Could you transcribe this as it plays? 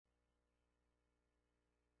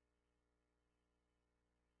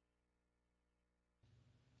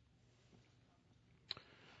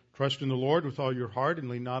Trust in the Lord with all your heart and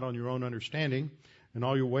lean not on your own understanding. In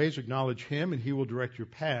all your ways acknowledge him, and he will direct your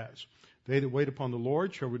paths. They that wait upon the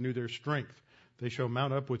Lord shall renew their strength. They shall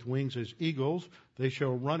mount up with wings as eagles. They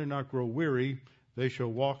shall run and not grow weary. They shall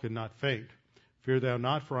walk and not faint. Fear thou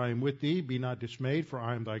not, for I am with thee. Be not dismayed, for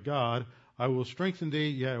I am thy God. I will strengthen thee,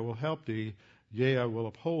 yea, I will help thee. Yea, I will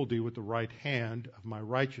uphold thee with the right hand of my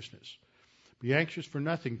righteousness. Be anxious for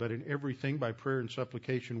nothing, but in everything by prayer and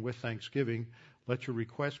supplication with thanksgiving, let your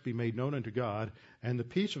requests be made known unto God, and the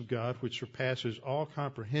peace of God, which surpasses all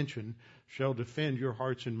comprehension, shall defend your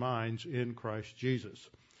hearts and minds in Christ Jesus.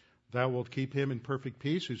 Thou wilt keep him in perfect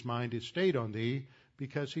peace, whose mind is stayed on thee,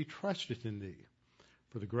 because he trusteth in thee.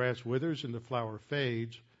 For the grass withers and the flower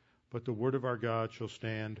fades, but the word of our God shall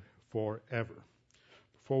stand forever.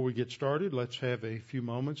 Before we get started, let's have a few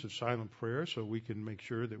moments of silent prayer so we can make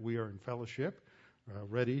sure that we are in fellowship,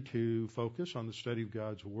 ready to focus on the study of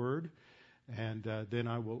God's Word. And then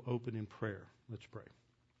I will open in prayer. Let's pray.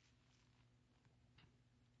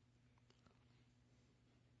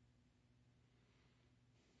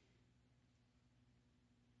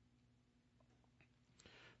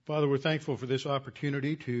 Father, we're thankful for this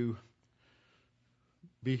opportunity to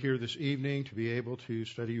be here this evening, to be able to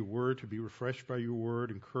study your word, to be refreshed by your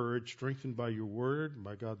word, encouraged, strengthened by your word, and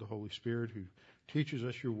by God the Holy Spirit who teaches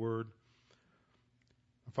us your word.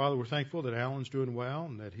 Father, we're thankful that Alan's doing well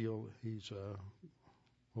and that he'll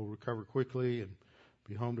recover quickly and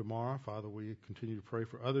be home tomorrow. Father, we continue to pray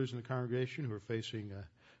for others in the congregation who are facing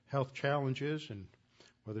health challenges, and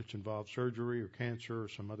whether it's involved surgery or cancer or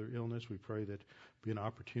some other illness, we pray that be an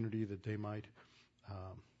opportunity that they might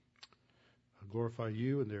glorify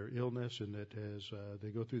you in their illness, and that as they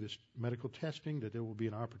go through this medical testing, that there will be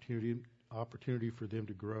an opportunity for them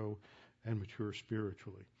to grow and mature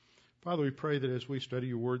spiritually. Father, we pray that as we study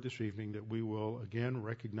your word this evening, that we will again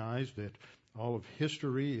recognize that all of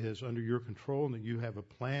history is under your control and that you have a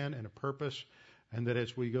plan and a purpose, and that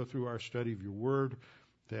as we go through our study of your word,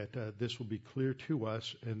 that this will be clear to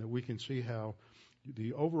us and that we can see how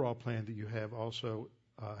the overall plan that you have also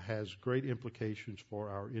has great implications for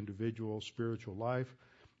our individual spiritual life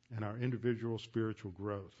and our individual spiritual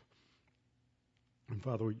growth. And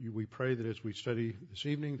Father, we pray that as we study this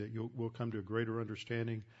evening, that we'll come to a greater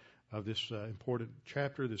understanding of this important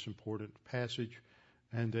chapter, this important passage,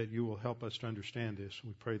 and that you will help us to understand this.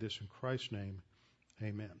 We pray this in Christ's name.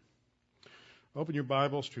 Amen. Open your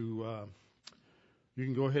Bibles to, you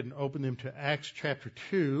can go ahead and open them to Acts chapter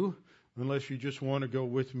 2, unless you just want to go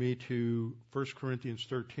with me to 1 Corinthians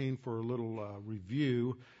 13 for a little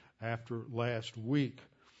review after last week.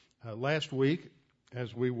 Last week,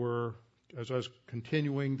 as I was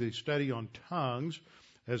continuing the study on tongues,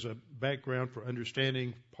 as a background for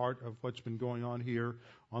understanding part of what's been going on here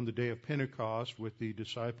on the day of Pentecost with the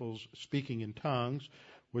disciples speaking in tongues,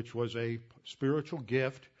 which was a spiritual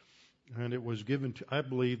gift, and it was given to, I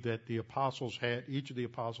believe that each of the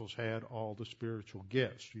apostles had all the spiritual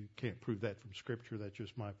gifts. You can't prove that from Scripture, that's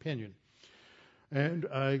just my opinion. And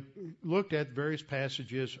I looked at various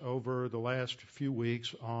passages over the last few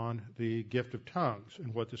weeks on the gift of tongues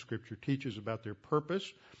and what the Scripture teaches about their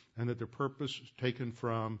purpose, and that their purpose is taken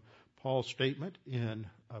from Paul's statement in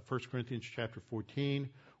 1 Corinthians chapter 14,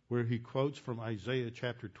 where he quotes from Isaiah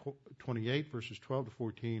chapter 28, verses 12 to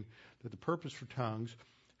 14, that the purpose for tongues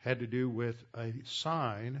had to do with a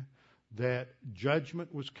sign that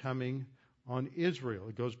judgment was coming on Israel.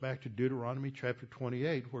 It goes back to Deuteronomy chapter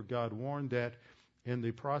 28, where God warned that in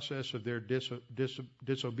the process of their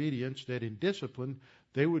disobedience, that in discipline,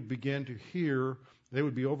 they would begin to they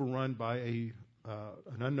would be overrun by an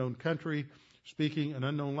unknown country speaking an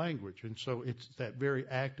unknown language. And so it's that very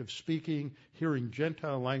act of speaking, hearing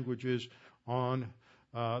Gentile languages on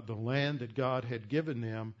the land that God had given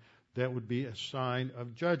them, that would be a sign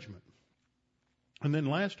of judgment. And then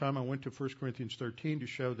last time I went to 1 Corinthians 13 to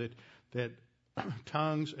show that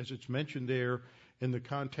tongues, as it's mentioned there, in the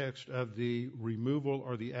context of the removal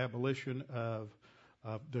or the abolition of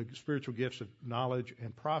the spiritual gifts of knowledge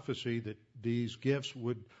and prophecy, that these gifts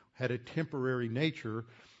had a temporary nature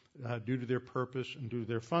due to their purpose and due to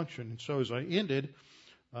their function. And so as I ended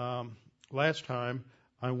last time,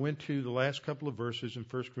 I went to the last couple of verses in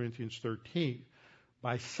 1 Corinthians 13.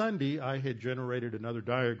 By Sunday, I had generated another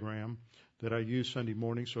diagram that I use Sunday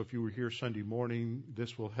morning. So if you were here Sunday morning,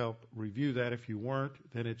 this will help review that. If you weren't,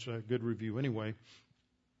 then it's a good review anyway.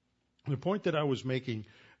 The point that I was making,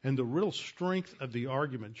 and the real strength of the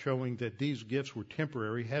argument showing that these gifts were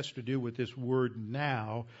temporary, has to do with this word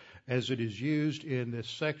now, as it is used in this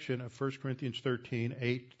section of 1 Corinthians 13,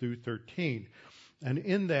 8 through 13. And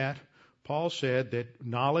in that, Paul said that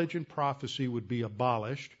knowledge and prophecy would be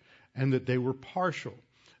abolished, and that they were partial.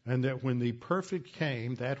 and that when the perfect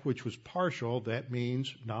came, that which was partial, that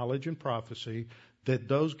means knowledge and prophecy, that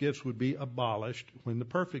those gifts would be abolished when the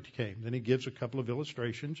perfect came. Then he gives a couple of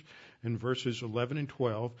illustrations in verses 11 and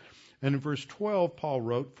 12. And in verse 12, Paul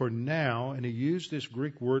wrote, "For now," and he used this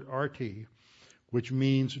Greek word arti, which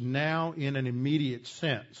means now in an immediate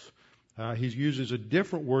sense. He uses a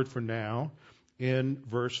different word for now in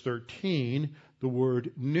verse 13, the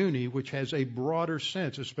word nuni, which has a broader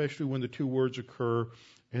sense, especially when the two words occur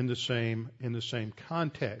in the same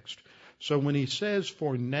context. So when he says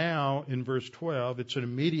 "for now" in verse 12, it's an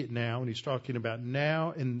immediate now, and he's talking about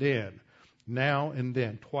now and then. Now and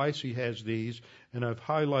then. Twice he has these, and I've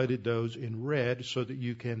highlighted those in red so that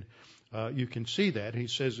you can see that. He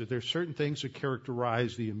says that there's certain things that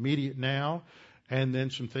characterize the immediate now, and then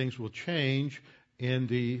some things will change in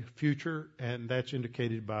the future, and that's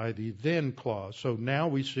indicated by the then clause. So now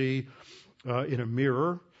we see in a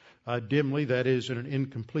mirror, dimly, that is in an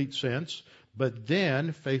incomplete sense, but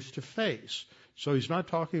then face to face. So he's not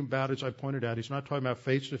talking about, as I pointed out, he's not talking about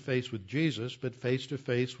face to face with Jesus, but face to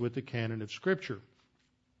face with the canon of Scripture.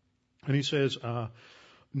 And he says,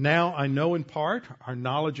 now I know in part, our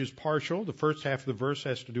knowledge is partial. The first half of the verse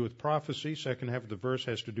has to do with prophecy. Second half of the verse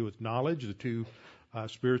has to do with knowledge, the two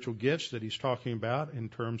spiritual gifts that he's talking about in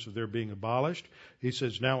terms of their being abolished. He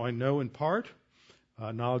says, now I know in part.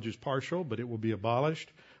 Knowledge is partial, but it will be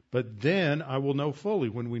abolished. But then I will know fully.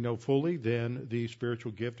 When we know fully, then the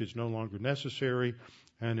spiritual gift is no longer necessary,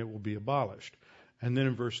 and it will be abolished. And then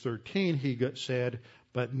in verse 13, he said,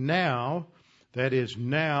 but now, that is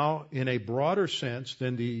now in a broader sense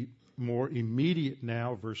than the more immediate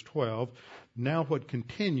now, verse 12, now what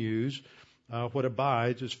continues, what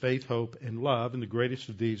abides is faith, hope, and love, and the greatest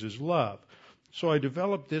of these is love. So I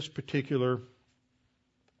developed this particular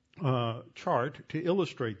chart to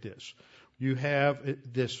illustrate this. You have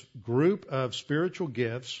this group of spiritual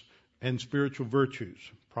gifts and spiritual virtues: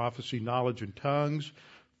 prophecy, knowledge, and tongues,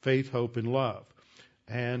 faith, hope, and love.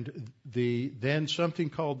 And then something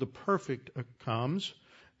called the perfect comes,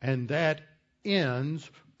 and that ends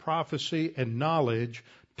prophecy and knowledge.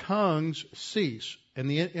 Tongues cease. And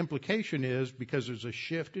the implication is, because there's a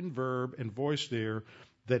shift in verb and voice there,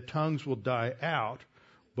 that tongues will die out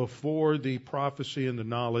before the prophecy and the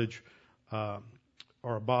knowledge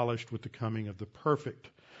are abolished with the coming of the perfect.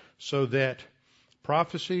 So that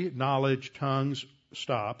prophecy, knowledge, tongues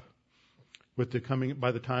stop with the coming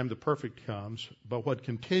by the time the perfect comes, but what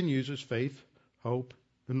continues is faith, hope,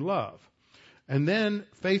 and love. And then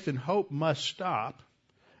faith and hope must stop,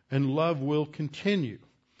 and love will continue.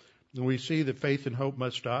 And we see that faith and hope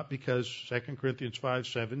must stop because 2 Corinthians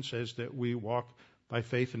 5:7 says that we walk by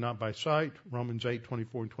faith and not by sight. Romans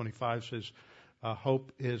 8:24 and 25 says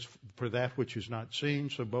hope is for that which is not seen.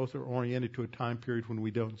 So both are oriented to a time period when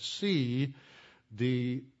we don't see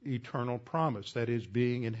the eternal promise, that is,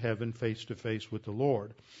 being in heaven face to face with the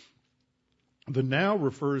Lord. The now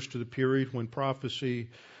refers to the period when prophecy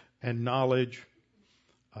and knowledge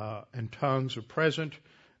and tongues are present,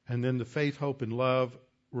 and then the faith, hope, and love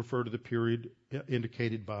refer to the period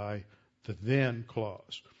indicated by the then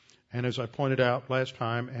clause. And as I pointed out last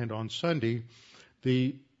time and on Sunday,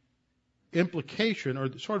 the implication,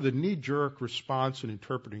 or sort of the knee-jerk response in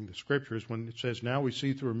interpreting the Scriptures, when it says, now we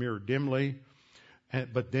see through a mirror dimly,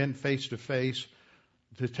 but then face to face,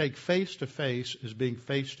 to take face to face is being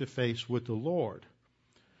face to face with the Lord.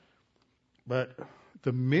 But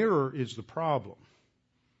the mirror is the problem.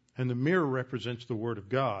 And the mirror represents the Word of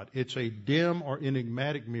God. It's a dim or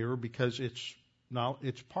enigmatic mirror because it's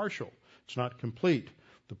partial. It's not complete.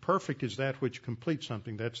 The perfect is that which completes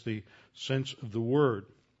something. That's the sense of the word.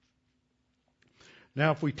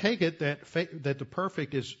 Now, if we take it that the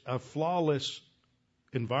perfect is a flawless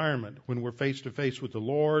environment when we're face to face with the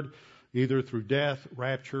Lord, either through death,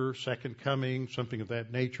 rapture, second coming, something of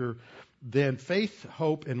that nature, then faith,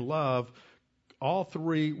 hope, and love, all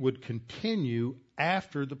three would continue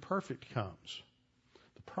after the perfect comes.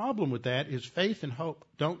 The problem with that is faith and hope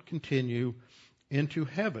don't continue into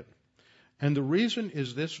heaven. And the reason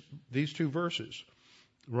is these two verses.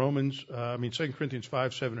 2 Corinthians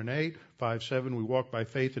 5:7 and 8. 5:7, we walk by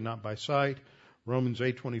faith and not by sight. Romans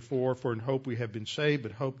 8:24, for in hope we have been saved,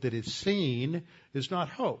 but hope that is seen is not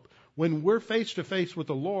hope. When we're face to face with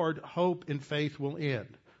the Lord, hope and faith will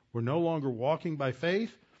end. We're no longer walking by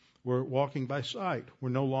faith, we're walking by sight. We're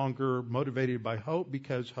no longer motivated by hope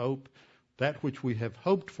because hope, that which we have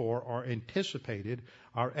hoped for or anticipated,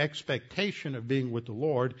 our expectation of being with the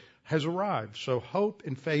Lord has arrived. So hope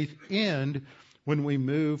and faith end when we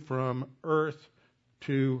move from earth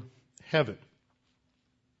to heaven.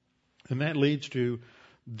 And that leads to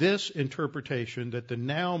this interpretation that the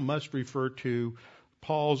now must refer to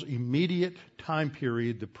Paul's immediate time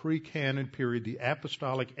period, the pre-canon period, the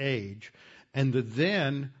apostolic age, and the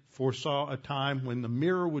then foresaw a time when the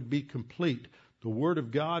mirror would be complete, the Word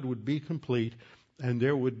of God would be complete, and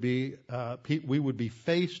there would be we would be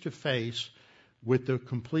face to face with the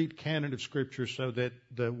complete canon of Scripture, so that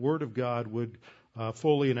the Word of God would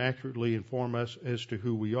fully and accurately inform us as to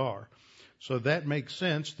who we are. So that makes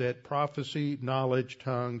sense that prophecy, knowledge,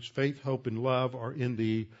 tongues, faith, hope, and love are in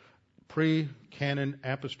the pre-canon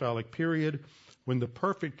apostolic period. When the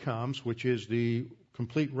perfect comes, which is the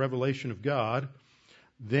complete revelation of God,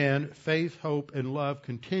 then faith, hope, and love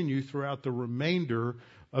continue throughout the remainder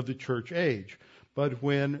of the church age. But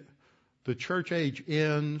when the church age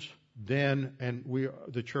ends, then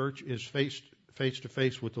the church is face to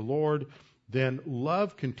face with the Lord, then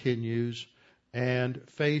love continues and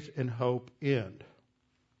faith and hope end.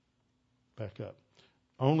 Back up.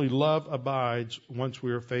 Only love abides once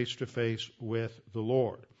we are face to face with the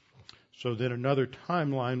Lord. So then another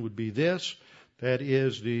timeline would be this. That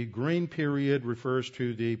is, the green period refers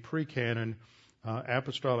to the pre-canon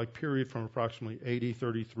apostolic period from approximately AD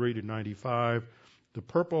 33 to 95. The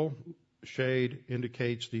purple shade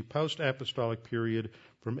indicates the post-apostolic period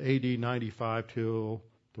from AD 95 till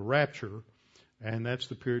the rapture, and that's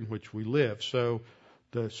the period in which we live. So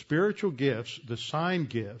the spiritual gifts, the sign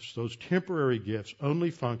gifts, those temporary gifts, only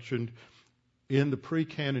functioned in the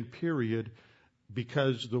pre-canon period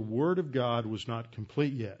because the Word of God was not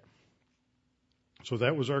complete yet. So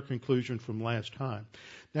that was our conclusion from last time.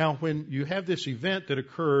 Now, when you have this event that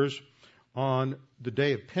occurs on the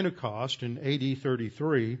day of Pentecost in AD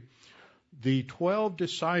 33, the 12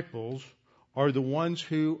 disciples are the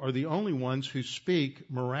only ones who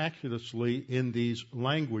speak miraculously in these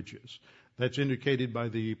languages. That's indicated by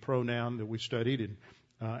the pronoun that we studied in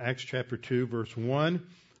Acts chapter 2, verse 1,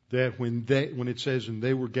 that when it says, and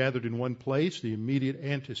they were gathered in one place, the immediate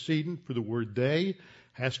antecedent for the word they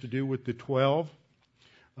has to do with the 12,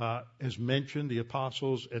 as mentioned, the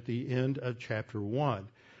apostles at the end of chapter 1.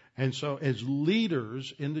 And so as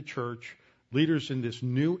leaders in the church, leaders in this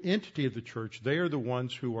new entity of the church, they are the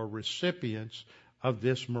ones who are recipients of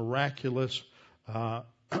this miraculous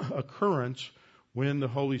occurrence. When the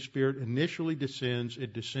Holy Spirit initially descends,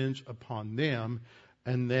 it descends upon them,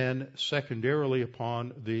 and then secondarily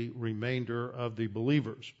upon the remainder of the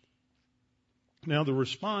believers. Now, the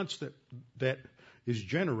response that is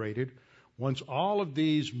generated once all of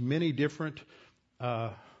these many different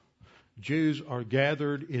Jews are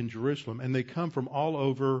gathered in Jerusalem, and they come from all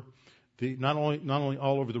over not only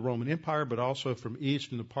all over the Roman Empire, but also from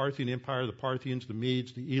east in the Parthian Empire, the Parthians, the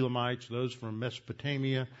Medes, the Elamites, those from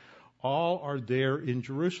Mesopotamia, all are there in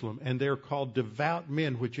Jerusalem, and they're called devout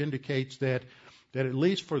men, which indicates that at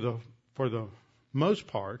least for the most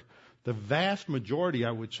part, the vast majority,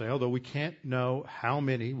 I would say, although we can't know how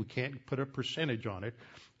many, we can't put a percentage on it.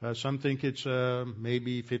 Some think it's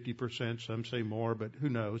maybe 50%, some say more, but who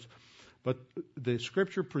knows. But the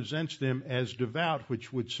Scripture presents them as devout,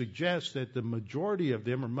 which would suggest that the majority of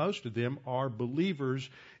them, or most of them, are believers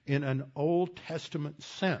in an Old Testament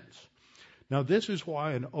sense. Now, this is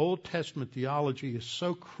why an Old Testament theology is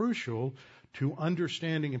so crucial to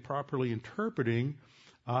understanding and properly interpreting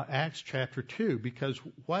Acts chapter 2, because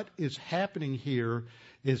what is happening here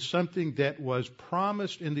is something that was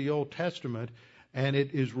promised in the Old Testament, and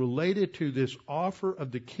it is related to this offer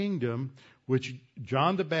of the kingdom which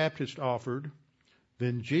John the Baptist offered,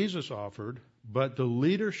 then Jesus offered, but the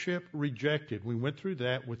leadership rejected. We went through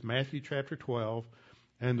that with Matthew chapter 12,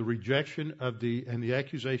 and the rejection of the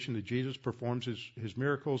accusation that Jesus performs his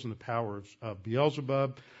miracles in the power of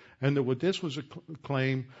Beelzebub, and that this was a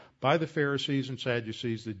claim by the Pharisees and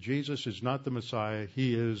Sadducees that Jesus is not the Messiah,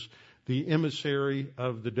 he is the emissary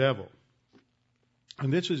of the devil.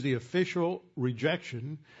 And this is the official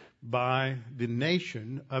rejection by the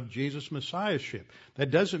nation of Jesus' messiahship.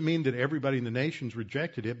 That doesn't mean that everybody in the nations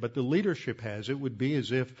rejected it, but the leadership has. It would be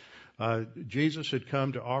as if Jesus had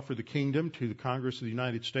come to offer the kingdom to the Congress of the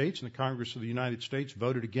United States, and the Congress of the United States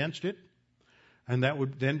voted against it, and that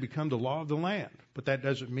would then become the law of the land. But that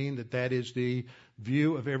doesn't mean that that is the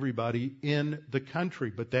view of everybody in the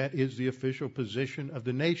country, but that is the official position of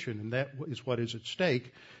the nation, and that is what is at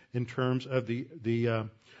stake in terms of the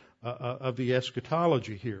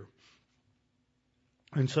eschatology here.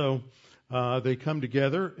 And so they come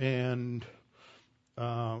together, and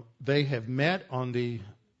they have met on the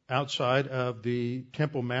outside of the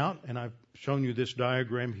Temple Mount, and I've shown you this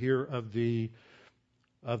diagram here of the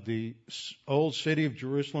old city of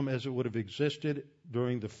Jerusalem as it would have existed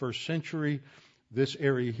during the first century. This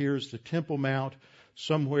area here is the Temple Mount.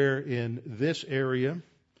 Somewhere in this area,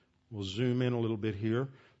 we'll zoom in a little bit here,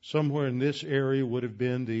 Somewhere in this area would have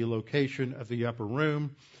been the location of the upper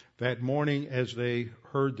room. That morning, as they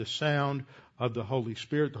heard the sound of the Holy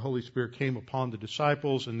Spirit came upon the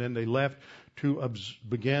disciples, and then they left to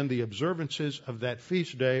begin the observances of that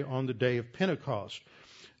feast day on the day of Pentecost.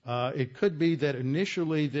 It could be that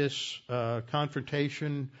initially this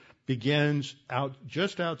confrontation begins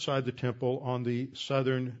just outside the temple on the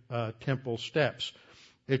southern temple steps.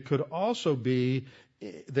 It could also be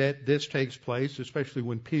that this takes place, especially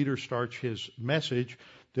when Peter starts his message,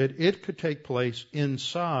 that it could take place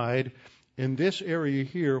inside in this area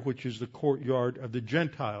here, which is the courtyard of the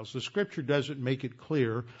Gentiles. The Scripture doesn't make it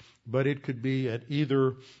clear, but it could be at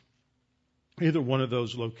either one of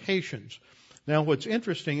those locations. Now, what's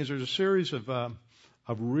interesting is there's a series of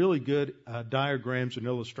really good diagrams and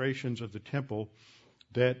illustrations of the temple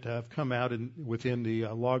that have come out within the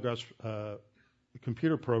Logos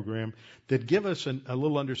computer program that give us a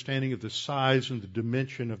little understanding of the size and the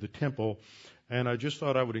dimension of the temple. And I just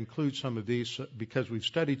thought I would include some of these because we've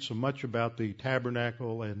studied so much about the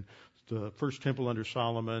tabernacle and the first temple under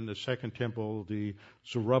Solomon, the second temple, the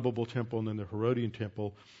Zerubbabel temple, and then the Herodian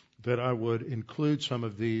temple, that I would include some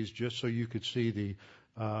of these just so you could see the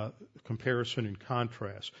comparison and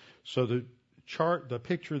contrast. So the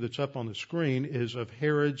picture that's up on the screen is of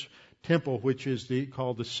Herod's temple, which is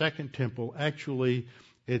called the second temple. Actually,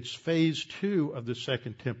 it's phase 2 of the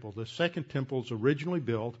second temple. The second temple is originally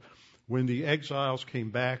built when the exiles came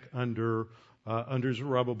back under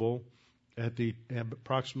Zerubbabel at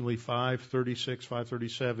approximately 536,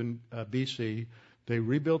 537 BC. They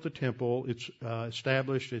rebuilt the temple. It's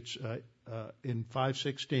established. It's in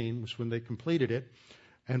 516 was when they completed it,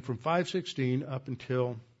 and from 516 up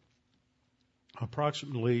until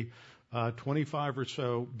approximately 25 or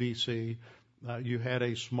so BC, you had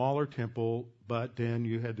a smaller temple, but then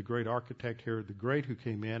you had the great architect Herod the Great who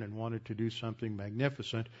came in and wanted to do something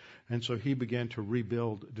magnificent, and so he began to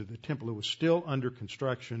rebuild the temple. It was still under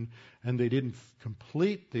construction, and they didn't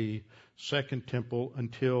complete the second temple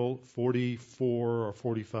until 44 or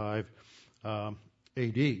 45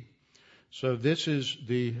 AD. So this is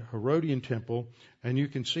the Herodian temple, and you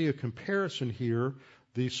can see a comparison here.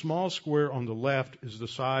 The small square on the left is the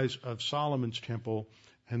size of Solomon's temple,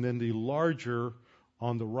 and then the larger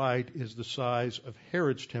on the right is the size of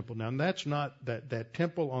Herod's temple. Now, that's not that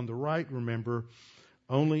temple on the right, remember,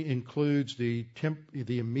 only includes the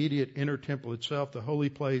immediate inner temple itself, the holy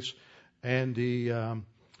place, and the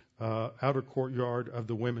outer courtyard of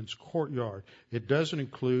the women's courtyard. It doesn't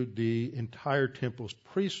include the entire temple's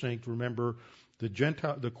precinct. Remember,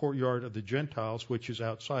 the courtyard of the Gentiles, which is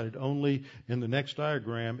outside. It only, in the next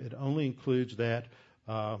diagram, it only includes that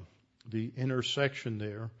the inner section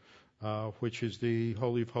there, which is the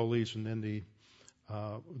Holy of Holies, and then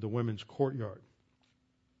the women's courtyard.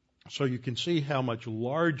 So you can see how much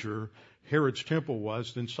larger Herod's temple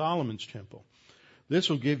was than Solomon's temple. This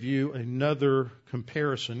will give you another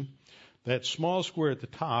comparison. That small square at the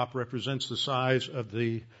top represents the size of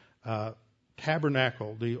the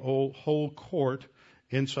tabernacle, the whole court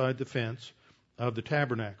inside the fence of the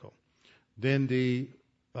tabernacle. Then the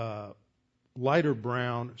lighter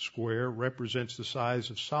brown square represents the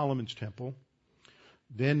size of Solomon's temple.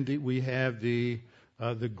 Then we have the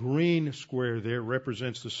green square there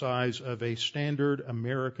represents the size of a standard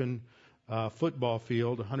American football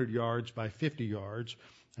field, 100 yards by 50 yards.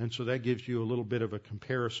 And so that gives you a little bit of a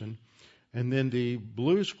comparison. And then the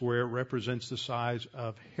blue square represents the size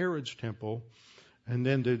of Herod's temple. And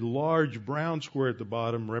then the large brown square at the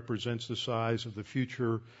bottom represents the size of the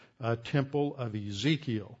future temple of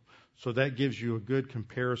Ezekiel. So that gives you a good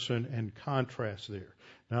comparison and contrast there.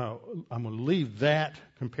 Now, I'm going to leave that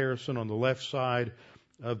comparison on the left side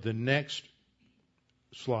of the next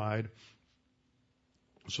slide.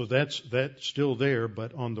 So that's still there,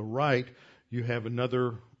 but on the right, you have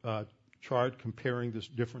another chart comparing this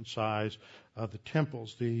different size of the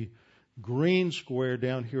temples. The green square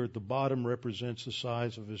down here at the bottom represents the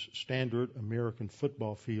size of a standard American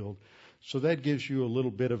football field. So that gives you a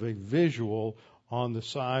little bit of a visual on the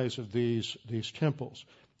size of these temples.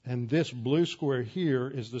 And this blue square here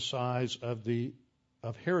is the size of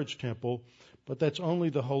Herod's temple, but that's only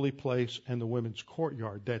the holy place and the women's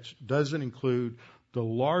courtyard. That doesn't include the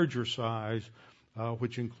larger size,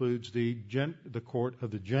 which includes the court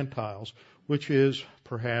of the Gentiles, which is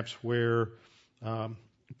perhaps where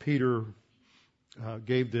Peter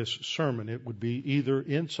gave this sermon. It would be either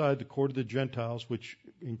inside the court of the Gentiles, which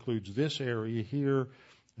includes this area here,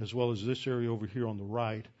 as well as this area over here on the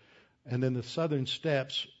right, and then the southern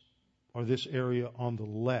steps are this area on the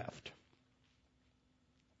left.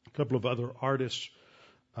 A couple of other artists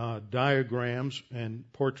diagrams and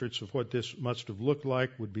portraits of what this must have looked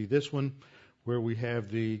like would be this one, where we have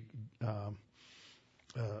the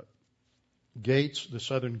gates, the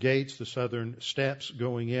southern steps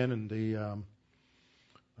going in, and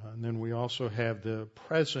then we also have the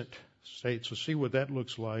present state. So see what that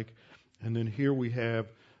looks like. And then here we have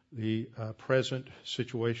the present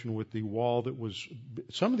situation with the wall that was,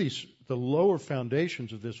 the lower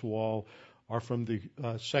foundations of this wall are from the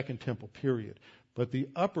Second Temple period. But the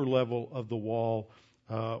upper level of the wall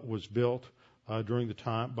was built during the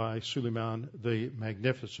time by Suleiman the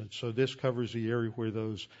Magnificent. So this covers the area where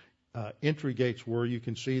those entry gates were. You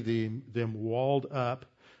can see them walled up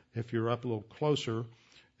if you're up a little closer.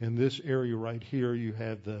 In this area right here, you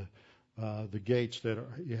have the gates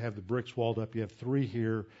you have the bricks walled up. You have 3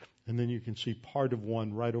 here, and then you can see part of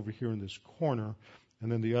one right over here in this corner,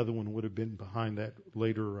 and then the other one would have been behind that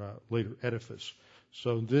later edifice.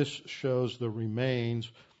 So this shows the remains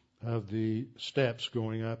of the steps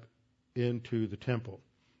going up into the temple.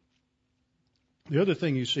 The other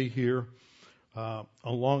thing you see here,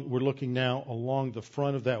 we're looking now along the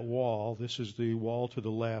front of that wall. This is the wall to the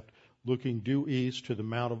left, looking due east to the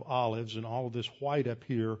Mount of Olives, and all of this white up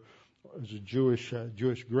here is a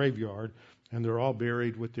Jewish graveyard, and they're all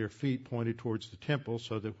buried with their feet pointed towards the temple,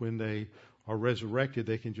 so that when they are resurrected,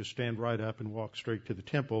 they can just stand right up and walk straight to the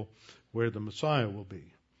temple where the Messiah will be.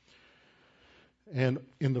 And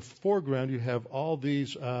in the foreground, you have all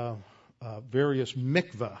these various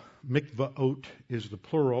mikvah. Mikvaot is the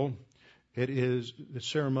plural. It is the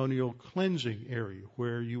ceremonial cleansing area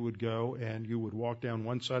where you would go and you would walk down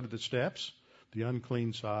one side of the steps, the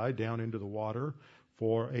unclean side, down into the water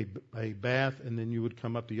for a bath, and then you would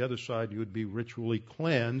come up the other side. You would be ritually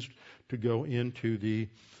cleansed to go into the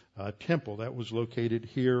temple. That was located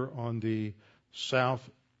here on the south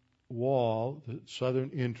wall, the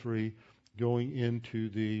southern entry going into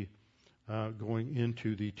the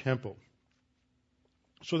temple.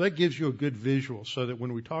 So that gives you a good visual, so that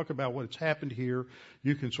when we talk about what's happened here,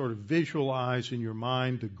 you can sort of visualize in your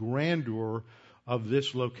mind the grandeur of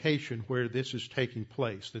this location where this is taking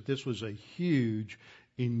place, that this was a huge,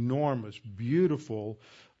 enormous, beautiful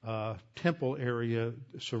temple area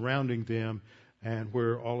surrounding them and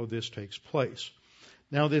where all of this takes place.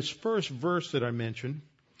 Now, this first verse that I mentioned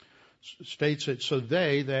states that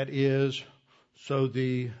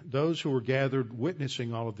those who were gathered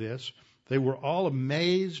witnessing all of this, they were all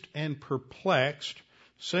amazed and perplexed,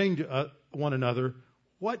 saying to one another,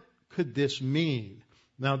 "What could this mean?"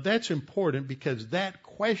 Now, that's important because that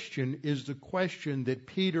question is the question that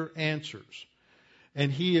Peter answers.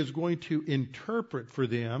 And he is going to interpret for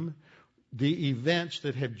them the events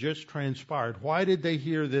that have just transpired. Why did they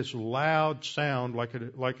hear this loud sound like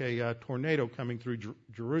a tornado coming through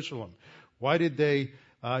Jerusalem? Why did they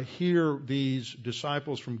hear these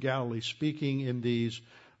disciples from Galilee speaking in these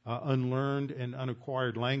unlearned and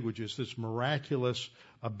unacquired languages, this miraculous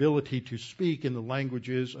ability to speak in the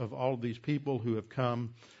languages of all of these people who have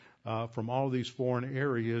come from all of these foreign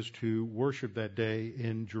areas to worship that day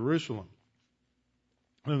in Jerusalem?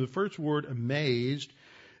 Now, the first word, amazed,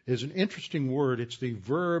 is an interesting word. It's the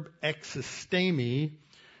verb existemi,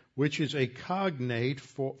 which is a cognate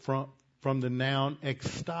from the noun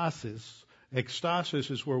ekstasis.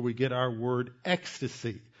 Ekstasis is where we get our word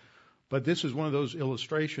ecstasy. But this is one of those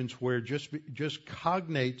illustrations where just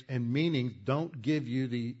cognates and meanings don't give you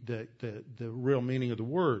the real meaning of the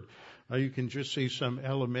word. You can just see some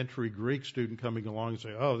elementary Greek student coming along and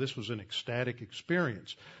say, "Oh, this was an ecstatic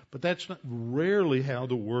experience." But that's not rarely how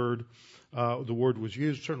the word was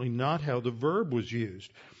used. Certainly not how the verb was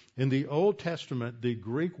used. In the Old Testament, the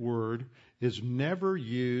Greek word is never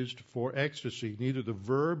used for ecstasy, neither the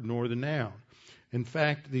verb nor the noun. In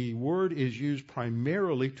fact, the word is used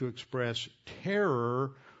primarily to express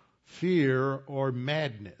terror, fear, or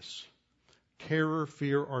madness. Terror,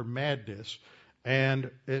 fear, or madness.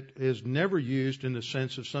 And it is never used in the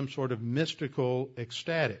sense of some sort of mystical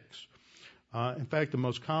ecstatics. In fact, the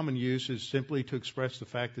most common use is simply to express the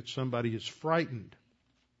fact that somebody is frightened.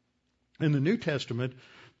 In the New Testament,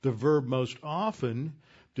 the verb most often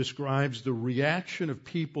describes the reaction of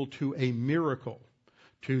people to a miracle,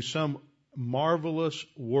 to some marvelous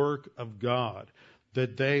work of God,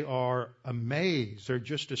 that they are amazed, they're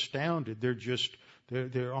just astounded,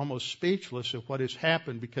 they're almost speechless at what has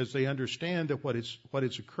happened because they understand that what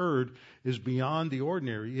has occurred is beyond the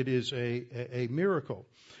ordinary. It is a miracle.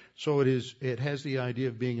 So it has the idea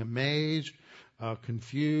of being amazed,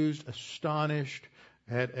 confused, astonished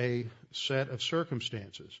at a set of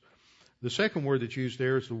circumstances. The second word that's used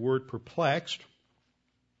there is the word perplexed.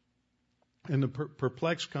 And the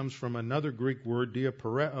perplex comes from another Greek word,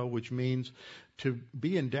 diaporeo, which means to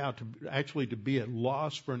be in doubt, to be at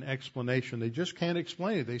loss for an explanation. They just can't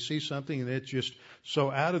explain it. They see something and it's just so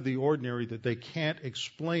out of the ordinary that they can't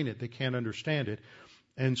explain it. They can't understand it.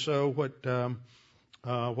 And so what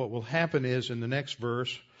will happen is in the next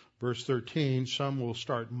verse, verse 13, some will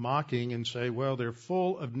start mocking and say, well, they're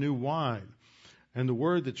full of new wine. And the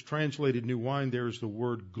word that's translated new wine there is the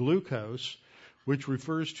word glucose, which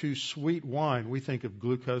refers to sweet wine. We think of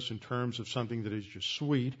glucose in terms of something that is just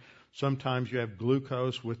sweet. Sometimes you have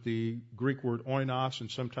glucose with the Greek word oinos, and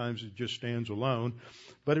sometimes it just stands alone.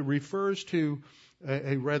 But it refers to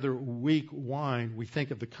a rather weak wine. We think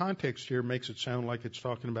of the context here makes it sound like it's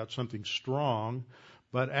talking about something strong,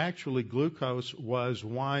 but actually glucose was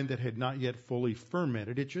wine that had not yet fully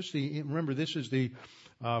fermented. Remember, this is the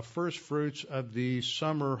first fruits of the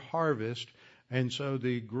summer harvest. And so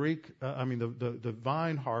the the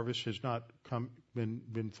vine harvest has not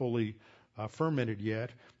been fully fermented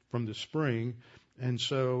yet from the spring. And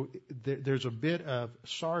so there's a bit of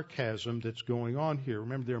sarcasm that's going on here.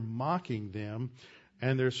 Remember, they're mocking them,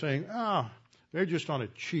 and they're saying, they're just on a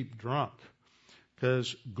cheap drunk.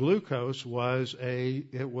 Because glucose was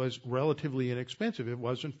relatively inexpensive. It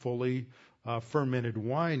wasn't fully fermented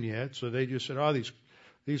wine yet. So they just said,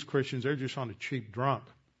 these Christians, they're just on a cheap drunk.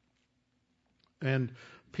 And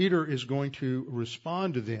Peter is going to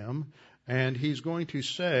respond to them, and he's going to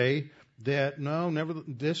say that,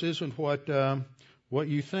 this isn't what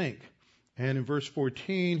you think. And in verse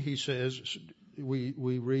 14, he says, we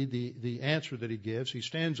read the answer that he gives. He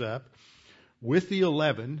stands up with the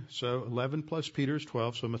 11, so 11 plus Peter is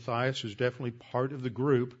 12, so Matthias is definitely part of the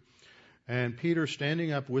group. And Peter,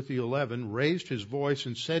 standing up with the 11, raised his voice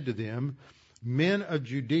and said to them, men of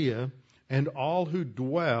Judea and all who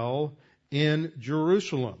dwell in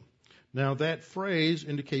Jerusalem. Now that phrase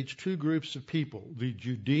indicates two groups of people. The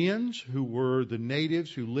Judeans, who were the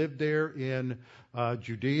natives who lived there in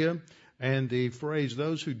Judea, and the phrase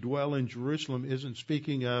those who dwell in Jerusalem isn't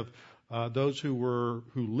speaking of those who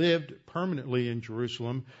lived permanently in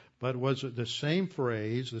Jerusalem, but was the same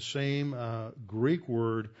phrase, the same Greek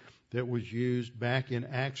word that was used back in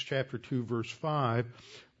Acts chapter 2 verse 5,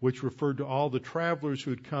 which referred to all the travelers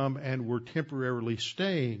who had come and were temporarily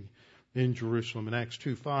staying in Jerusalem. In Acts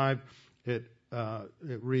 2:5, it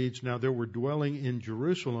reads, now there were dwelling in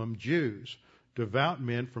Jerusalem Jews, devout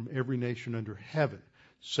men from every nation under heaven.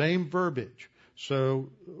 Same verbiage. So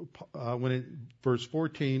when in verse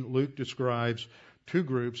 14, Luke describes two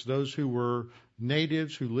groups, those who were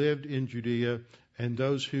natives who lived in Judea and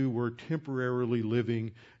those who were temporarily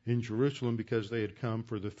living in Jerusalem because they had come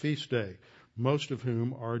for the feast day, most of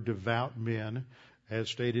whom are devout men, as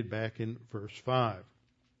stated back in verse 5.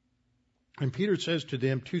 And Peter says to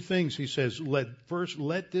them two things. He says,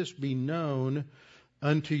 let this be known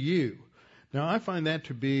unto you. Now, I find that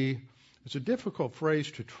to be, it's a difficult phrase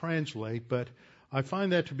to translate, but I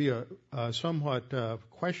find that to be a somewhat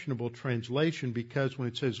questionable translation, because when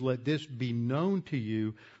it says, let this be known to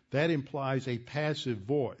you, that implies a passive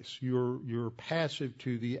voice. You're passive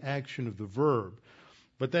to the action of the verb.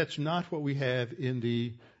 But that's not what we have in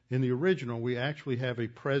the original. We actually have a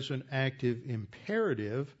present active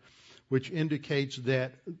imperative, which indicates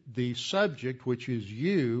that the subject, which is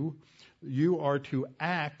you are to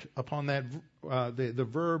act upon that, the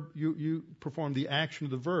verb, you perform the action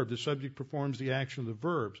of the verb. The subject performs the action of the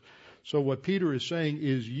verbs. So what Peter is saying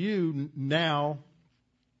is you now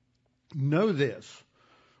know this,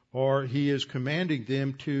 or he is commanding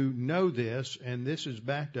them to know this, and this is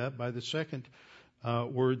backed up by the second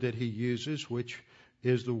word that he uses, which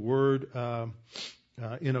is the word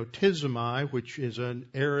enotizomai, which is an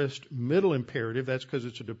aorist middle imperative. That's because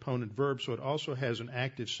it's a deponent verb, so it also has an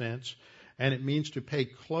active sense, and it means to pay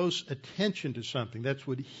close attention to something. That's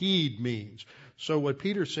what heed means. So what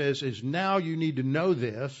Peter says is, now you need to know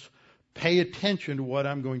this. Pay attention to what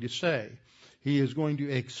I'm going to say. He is going to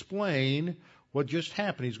explain what just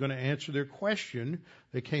happened. He's going to answer their question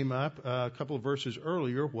that came up a couple of verses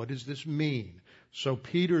earlier. What does this mean? So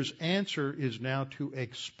Peter's answer is now to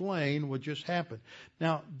explain what just happened.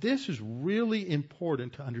 Now, this is really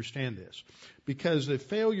important to understand this, because the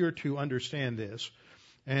failure to understand this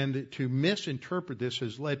and to misinterpret this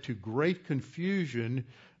has led to great confusion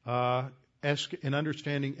in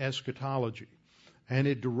understanding eschatology. And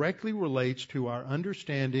it directly relates to our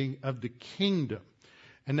understanding of the kingdom.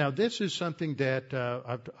 And now this is something that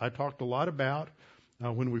I talked a lot about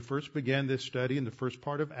when we first began this study in the first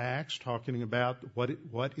part of Acts, talking about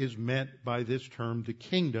what is meant by this term, the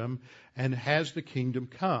kingdom, and has the kingdom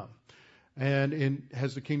come? And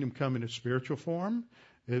has the kingdom come in a spiritual form?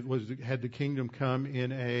 Had the kingdom come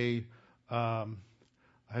in a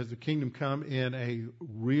Has the kingdom come in a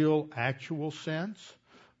real, actual sense?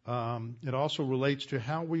 It also relates to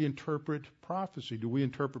how we interpret prophecy. Do we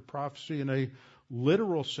interpret prophecy in a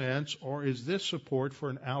literal sense, or is this support for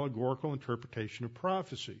an allegorical interpretation of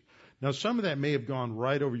prophecy? Now, some of that may have gone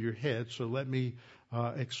right over your head, so let me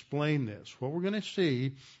explain this. What we're going to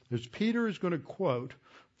see is Peter is going to quote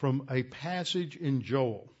from a passage in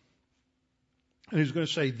Joel. And he's going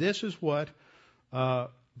to say, this is what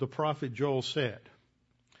the prophet Joel said.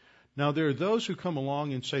 Now, there are those who come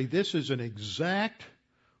along and say this is an exact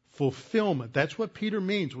fulfillment. That's what Peter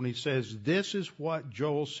means when he says this is what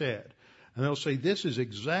Joel said. And they'll say this is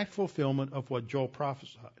exact fulfillment of what Joel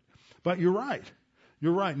prophesied. But you're right.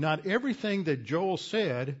 You're right. Not everything that Joel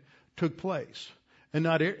said took place. And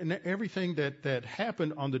not everything that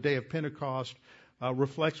happened on the day of Pentecost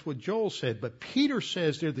reflects what Joel said. But Peter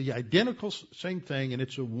says they're the identical same thing, and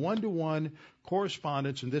it's a one-to-one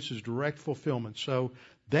correspondence, and this is direct fulfillment. So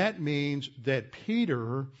that means that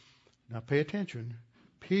Peter, now pay attention,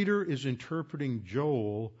 Peter is interpreting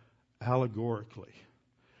Joel allegorically.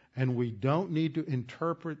 And we don't need to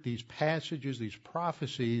interpret these passages, these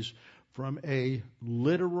prophecies, from a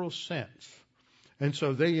literal sense. And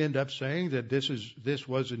so they end up saying that this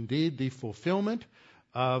was indeed the fulfillment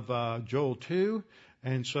of Joel 2.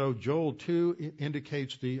 And so Joel 2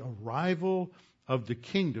 indicates the arrival of the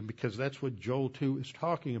kingdom, because that's what Joel 2 is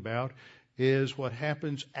talking about, is what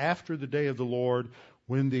happens after the day of the Lord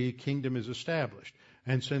when the kingdom is established.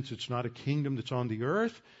 And since it's not a kingdom that's on the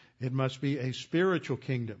earth, it must be a spiritual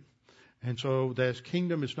kingdom. And so that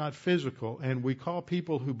kingdom is not physical. And we call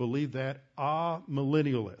people who believe that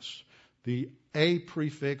amillennialists. The a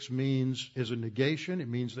prefix is a negation. It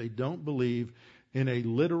means they don't believe in a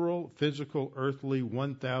literal, physical, earthly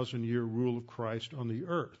 1,000-year rule of Christ on the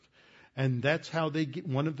earth. And that's how they get,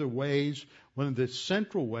 one of the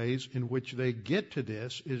central ways in which they get to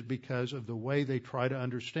this is because of the way they try to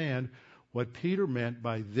understand what Peter meant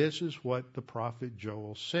by this is what the prophet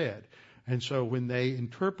Joel said. And so when they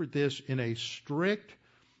interpret this in a strict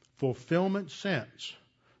fulfillment sense,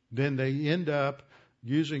 then they end up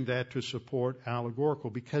using that to support allegorical,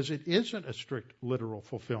 because it isn't a strict literal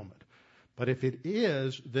fulfillment. But if it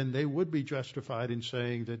is, then they would be justified in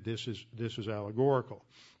saying that this is allegorical.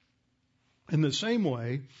 In the same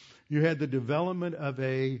way, you had the development of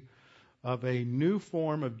a new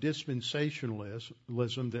form of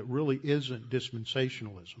dispensationalism that really isn't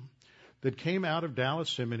dispensationalism, that came out of Dallas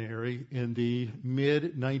Seminary in the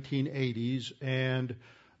mid-1980s, and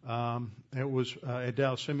it was at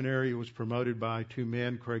Dallas Seminary. It was promoted by two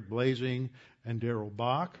men, Craig Blazing and Darrell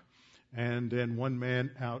Bach, and then one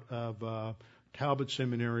man out of Talbot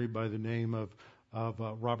Seminary by the name of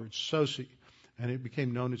Robert Saucy. And it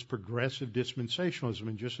became known as progressive dispensationalism.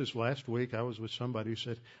 And just this last week, I was with somebody who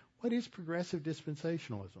said, what is progressive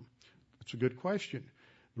dispensationalism? That's a good question.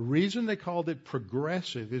 The reason they called it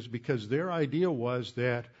progressive is because their idea was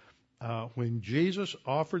that when Jesus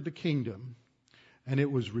offered the kingdom and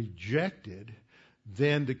it was rejected,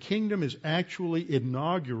 then the kingdom is actually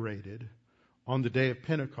inaugurated on the day of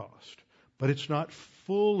Pentecost. But it's not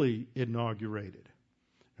fully inaugurated.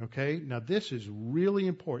 Okay? Now this is really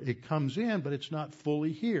important. It comes in, but it's not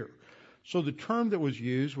fully here. So the term that was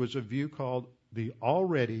used was a view called the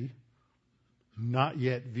already, not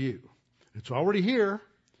yet view. It's already here,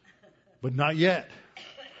 but not yet.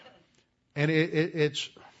 And it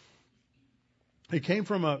came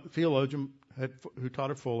from a theologian who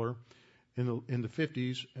taught at Fuller in the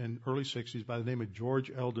 50s and early 60s by the name of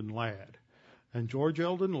George Eldon Ladd. And George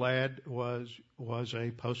Eldon Ladd was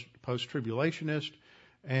a post-tribulationist,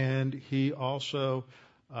 and he also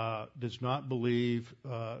does not believe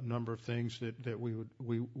a number of things that we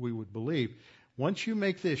would believe. Once you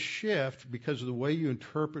make this shift, because of the way you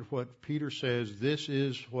interpret what Peter says, this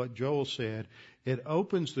is what Joel said, it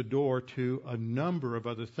opens the door to a number of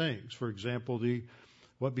other things. For example,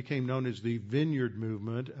 what became known as the Vineyard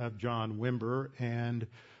Movement of John Wimber and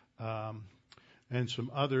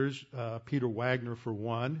some others, Peter Wagner for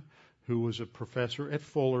one, who was a professor at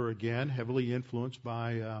Fuller again, heavily influenced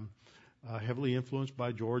by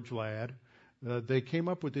George Ladd. They came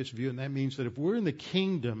up with this view, and that means that if we're in the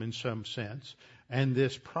kingdom in some sense, and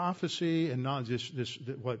this prophecy and not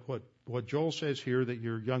what Joel says here, that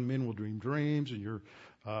your young men will dream dreams and your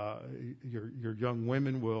young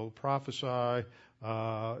women will prophesy,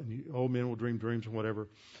 old men will dream dreams and whatever,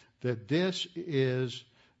 that this is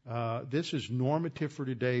normative for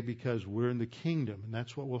today because we're in the kingdom, and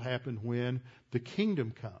that's what will happen when the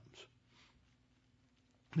kingdom comes.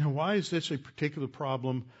 Now, why is this a particular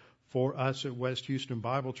problem for us at West Houston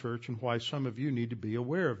Bible Church, and why some of you need to be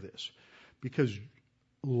aware of this? Because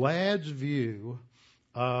Ladd's view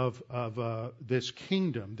of this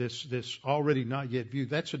kingdom, this already not yet view,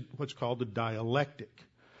 that's what's called a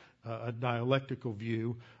dialectical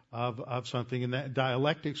view of something. And that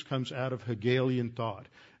dialectics comes out of Hegelian thought.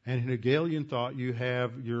 And in Hegelian thought, you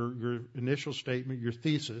have your initial statement, your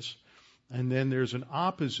thesis, and then there's an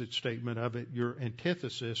opposite statement of it, your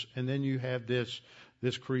antithesis, and then you have this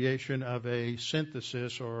creation of a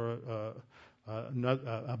synthesis or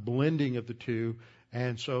a blending of the two.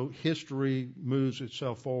 And so history moves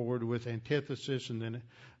itself forward with antithesis and then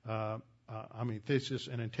thesis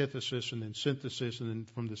and antithesis and then synthesis, and then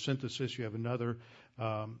from the synthesis you have another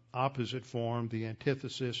opposite form, the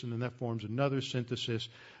antithesis, and then that forms another synthesis.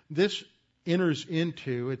 This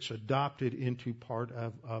it's adopted into part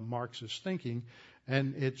of Marxist thinking,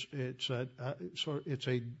 and it's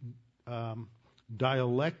a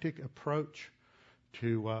dialectic approach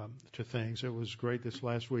to things. It was great this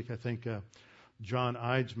last week. I think John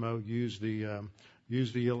Eidsmoe used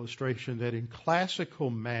the illustration that in classical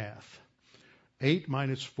math, 8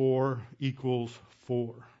 minus 4 equals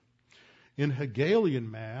 4. In Hegelian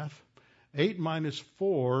math, 8 minus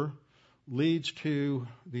 4 leads to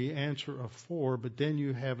the answer of 4, but then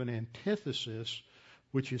you have an antithesis,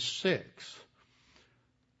 which is 6.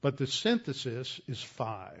 But the synthesis is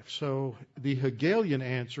 5. So the Hegelian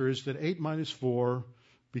answer is that 8 minus 4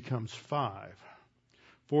 becomes 5.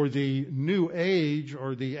 For the New Age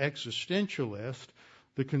or the existentialist,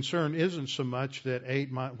 the concern isn't so much that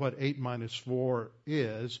what 8 minus 4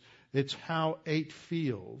 is, it's how 8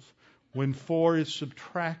 feels when 4 is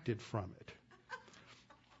subtracted from it.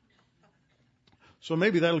 So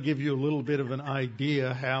maybe that'll give you a little bit of an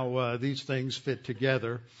idea how these things fit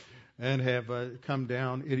together and have come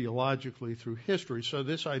down ideologically through history. So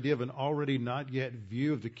this idea of an already not yet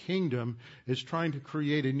view of the kingdom is trying to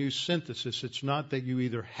create a new synthesis. It's not that you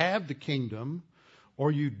either have the kingdom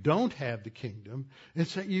or you don't have the kingdom.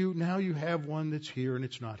 It's that you have one that's here and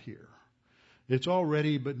it's not here. It's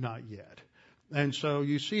already but not yet. And so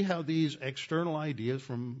you see how these external ideas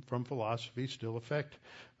from philosophy still affect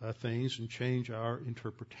things and change our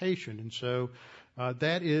interpretation. And so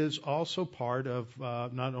that is also part of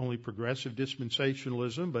not only progressive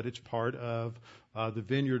dispensationalism, but it's part of the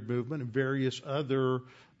Vineyard movement and various other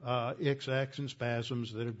icks and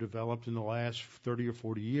spasms that have developed in the last 30 or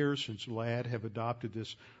 40 years since Ladd have adopted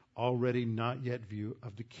this already not yet view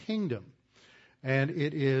of the kingdom. And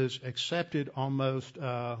it is accepted almost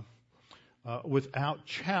without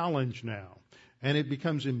challenge now. And it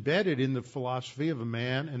becomes embedded in the philosophy of a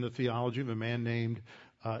man and the theology of a man named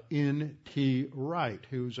N.T. Wright,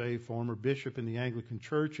 who's a former bishop in the Anglican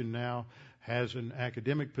Church and now has an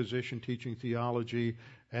academic position teaching theology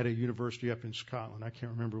at a university up in Scotland. I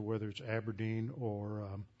can't remember whether it's Aberdeen or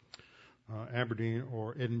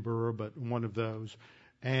Edinburgh, but one of those.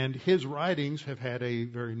 And his writings have had a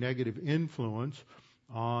very negative influence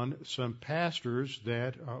on some pastors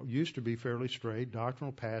that used to be fairly straight,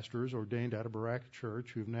 doctrinal pastors ordained out of Baraka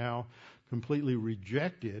Church who've now completely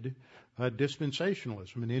rejected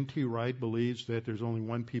dispensationalism. And N.T. Wright believes that there's only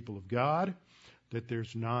one people of God, that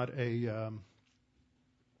there's not a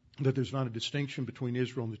distinction between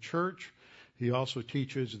Israel and the church. He also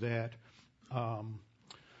teaches that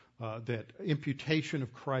that imputation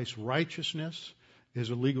of Christ's righteousness is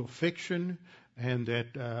a legal fiction, and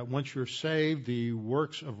that once you're saved, the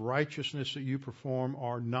works of righteousness that you perform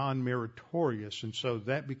are non-meritorious, and so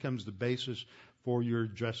that becomes the basis for your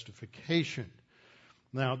justification.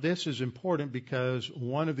 Now, this is important because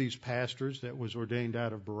one of these pastors that was ordained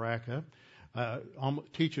out of Baraka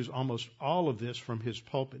teaches almost all of this from his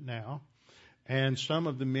pulpit now, and some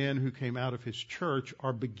of the men who came out of his church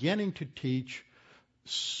are beginning to teach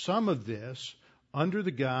some of this under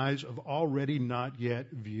the guise of already not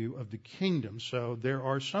yet view of the kingdom. So there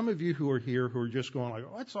are some of you who are here who are just going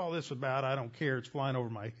like, what's all this about? I don't care. It's flying over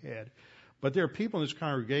my head. But there are people in this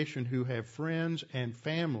congregation who have friends and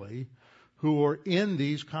family who are in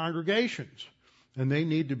these congregations. And they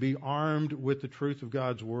need to be armed with the truth of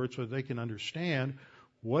God's Word so they can understand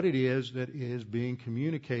what it is that is being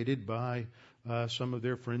communicated by some of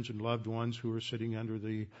their friends and loved ones who are sitting under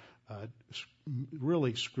the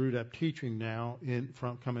really screwed up teaching now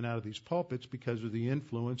from coming out of these pulpits because of the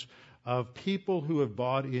influence of people who have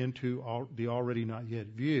bought into the already not yet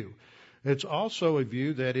view. It's also a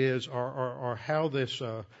view that is, or how this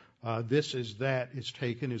is that is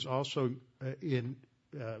taken is also in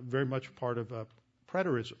very much part of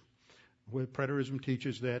preterism. Where preterism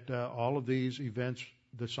teaches that all of these events,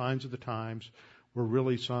 the signs of the times, were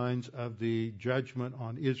really signs of the judgment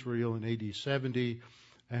on Israel in AD 70.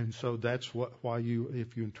 And so that's why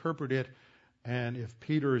if you interpret it And if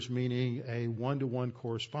Peter is meaning a one-to-one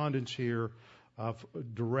correspondence here of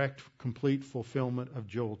direct, complete fulfillment of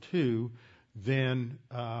Joel 2, then,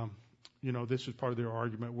 this is part of their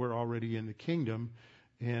argument. We're already in the kingdom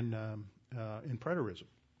in preterism.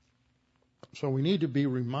 So we need to be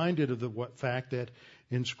reminded of the fact that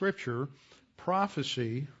in Scripture,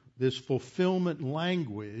 prophecy, this fulfillment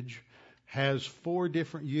language, has 4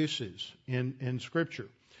 different uses in Scripture.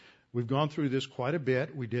 We've gone through this quite a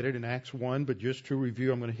bit. We did it in Acts 1, but just to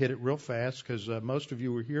review, I'm going to hit it real fast because most of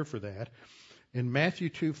you were here for that. In Matthew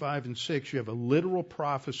 2, 5, and 6, you have a literal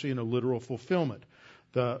prophecy and a literal fulfillment.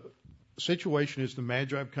 The situation is the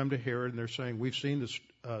Magi have come to Herod and they're saying, we've seen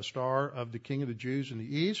the star of the King of the Jews in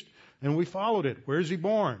the east and we followed it. Where is he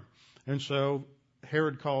born? And so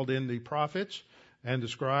Herod called in the prophets and the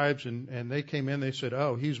scribes and they came in. They said,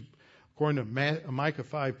 he's, according to Micah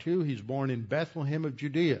 5:2, he's born in Bethlehem of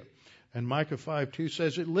Judea. And Micah 5:2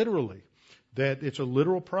 says it literally, that it's a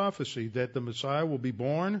literal prophecy that the Messiah will be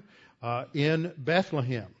born in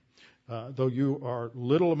Bethlehem. Though you are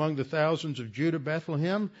little among the thousands of Judah,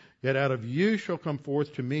 Bethlehem, yet out of you shall come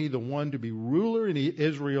forth to me the one to be ruler in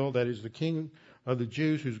Israel, that is the King of the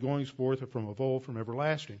Jews, whose goings forth are from of old, from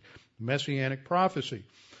everlasting. Messianic prophecy.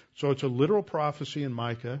 So it's a literal prophecy in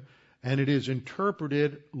Micah, and it is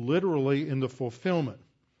interpreted literally in the fulfillment.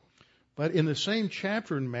 But in the same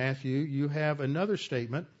chapter in Matthew, you have another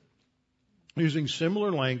statement using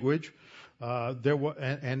similar language about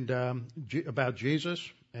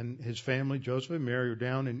Jesus and his family, Joseph and Mary, are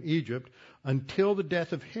down in Egypt until the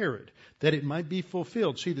death of Herod, that it might be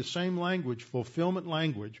fulfilled. See, the same language, fulfillment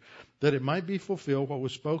language, that it might be fulfilled what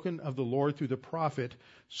was spoken of the Lord through the prophet,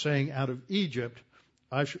 saying, out of Egypt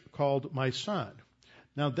I called my son.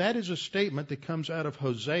 Now that is a statement that comes out of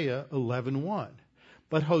Hosea 11:1.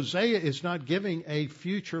 But Hosea is not giving a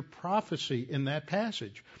future prophecy in that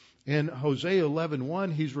passage. In Hosea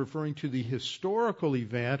 11:1, he's referring to the historical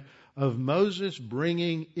event of Moses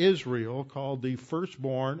bringing Israel, called the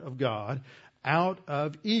firstborn of God, out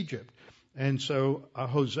of Egypt. And so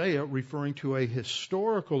Hosea, referring to a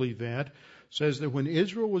historical event, says that when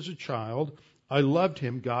Israel was a child, I loved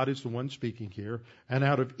him, God is the one speaking here, and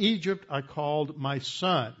out of Egypt I called my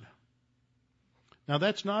son. Now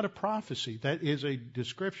that's not a prophecy. That is a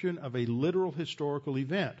description of a literal historical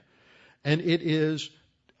event. And it is,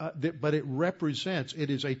 but it represents, it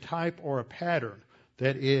is a type or a pattern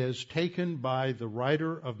that is taken by the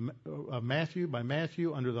writer of Matthew,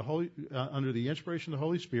 under the inspiration of the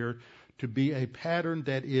Holy Spirit, to be a pattern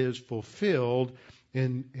that is fulfilled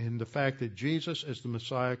in the fact that Jesus, as the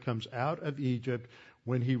Messiah, comes out of Egypt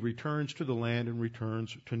when he returns to the land and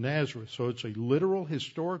returns to Nazareth. So it's a literal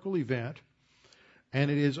historical event, and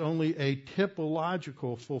it is only a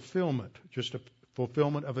typological fulfillment, just a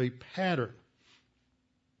fulfillment of a pattern.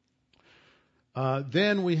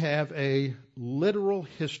 Then we have a literal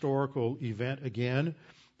historical event, again,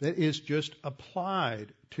 that is just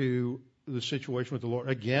applied to the situation with the Lord.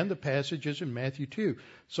 Again, the passage is in Matthew 2.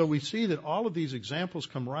 So we see that all of these examples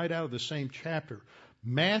come right out of the same chapter.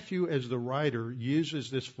 Matthew, as the writer, uses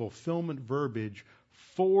this fulfillment verbiage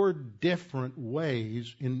 4 different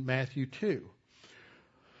ways in Matthew 2.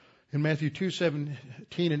 In Matthew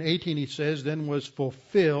 2:17 and 18, he says, then was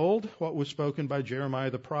fulfilled what was spoken by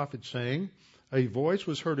Jeremiah the prophet, saying, a voice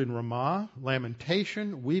was heard in Ramah,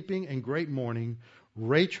 lamentation, weeping, and great mourning,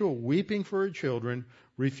 Rachel weeping for her children,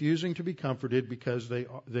 refusing to be comforted because they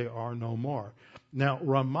are no more. Now,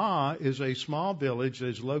 Ramah is a small village that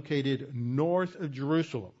is located north of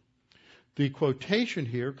Jerusalem. The quotation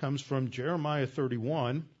here comes from Jeremiah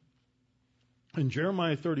 31. And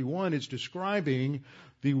Jeremiah 31 is describing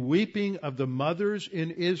the weeping of the mothers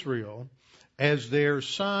in Israel as their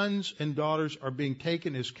sons and daughters are being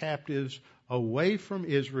taken as captives away from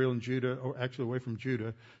Israel and Judah, or actually away from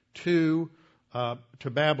Judah, to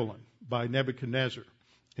Babylon by Nebuchadnezzar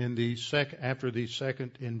after the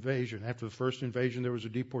second invasion. After the first invasion, there was a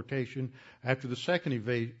deportation. After the second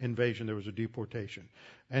invasion, there was a deportation.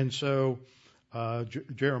 And so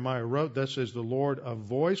Jeremiah wrote, thus says the Lord, a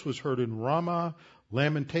voice was heard in Ramah,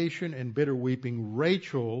 lamentation and bitter weeping,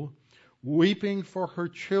 Rachel weeping for her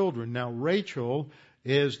children. Now, Rachel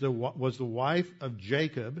was the wife of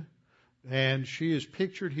Jacob, and she is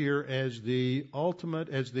pictured here as the ultimate,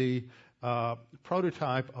 as the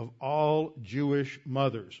prototype of all Jewish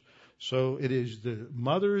mothers. So it is the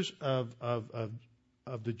mothers of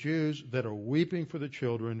the Jews that are weeping for the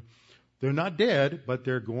children. They're not dead, but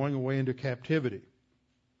they're going away into captivity.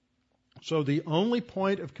 So the only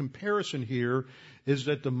point of comparison here is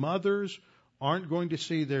that the mothers aren't going to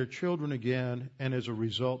see their children again, and as a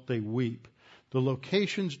result, they weep. The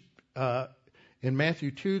locations In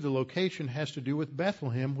Matthew 2, the location has to do with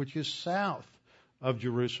Bethlehem, which is south of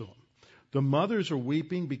Jerusalem. The mothers are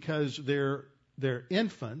weeping because their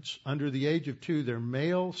infants under the age of 2, their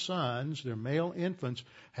male sons, their male infants,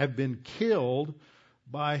 have been killed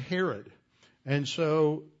by Herod. And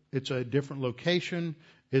so it's a different location,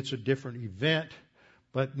 it's a different event,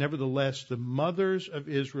 but nevertheless, the mothers of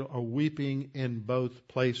Israel are weeping in both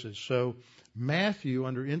places. So Matthew,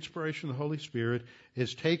 under inspiration of the Holy Spirit,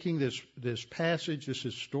 is taking this passage, this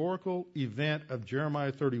historical event of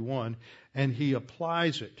Jeremiah 31, and he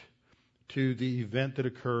applies it to the event that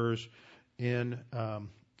occurs in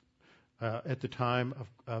at the time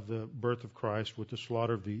of the birth of Christ with the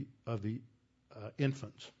slaughter of the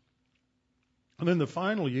infants. And then the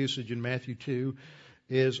final usage in Matthew 2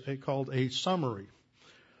 is called a summary.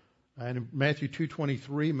 And in Matthew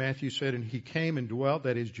 2:23, Matthew said, "And he came and dwelt,"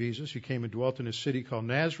 that is Jesus, "he came and dwelt in a city called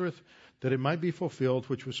Nazareth, that it might be fulfilled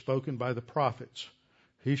which was spoken by the prophets.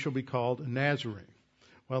 He shall be called a Nazarene."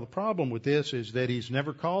 Well, the problem with this is that he's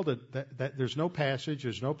never called it, that there's no passage,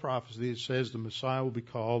 there's no prophecy that says the Messiah will be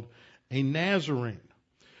called a Nazarene.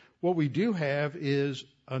 What we do have is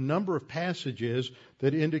a number of passages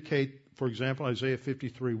that indicate, for example, Isaiah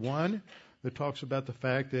 53:1, that talks about the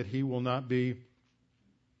fact that he will not be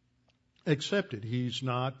accepted. He's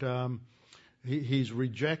not, he's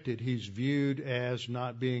rejected. He's viewed as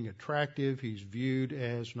not being attractive. He's viewed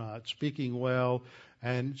as not speaking well.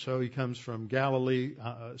 And so he comes from Galilee,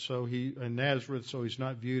 in Nazareth, so he's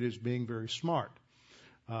not viewed as being very smart.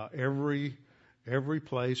 Every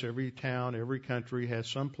place, every town, every country has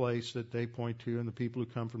some place that they point to, and the people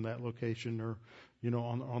who come from that location are,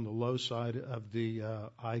 on the low side of the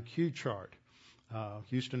IQ chart.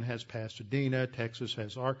 Houston has Pasadena, Texas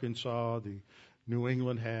has Arkansas, the New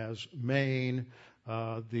England has Maine,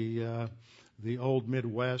 the old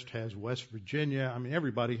Midwest has West Virginia. I mean,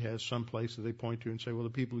 everybody has some place that they point to and say, well, the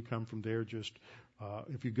people who come from there just,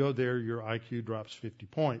 if you go there, your IQ drops 50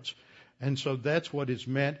 points. And so that's what is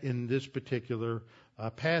meant in this particular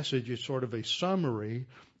passage. It's sort of a summary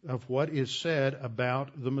of what is said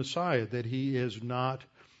about the Messiah, that he is not,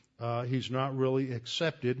 he's not really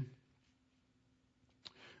accepted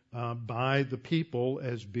by the people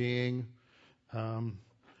as being the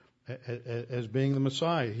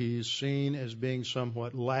Messiah. He's seen as being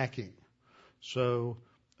somewhat lacking. So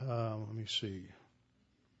let me see.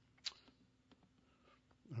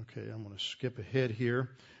 Okay, I'm going to skip ahead here.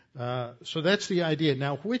 So that's the idea.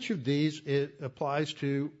 Now, which of these it applies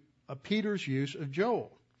to Peter's use of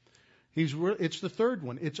Joel? It's the third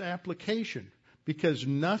one. It's application, because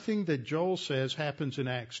nothing that Joel says happens in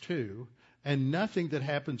Acts 2, and nothing that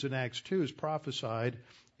happens in Acts 2 is prophesied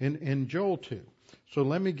in Joel 2. So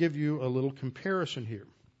let me give you a little comparison here.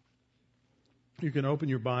 You can open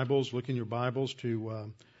your Bibles, look in your Bibles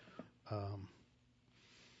to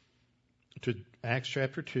Acts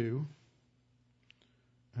chapter 2,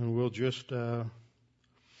 and we'll just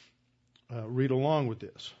read along with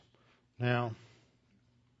this. Now,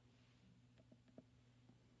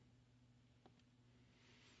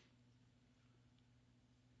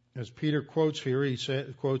 as Peter quotes here, he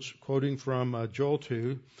quoting from Joel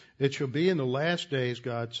 2, "It shall be in the last days,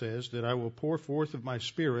 God says, that I will pour forth of my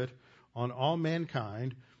Spirit on all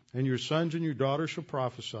mankind, and your sons and your daughters shall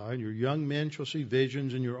prophesy, and your young men shall see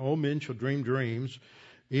visions, and your old men shall dream dreams.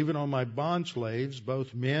 Even on my bondslaves,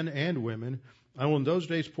 both men and women, I will in those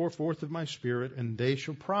days pour forth of my Spirit, and they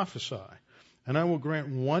shall prophesy. And I will grant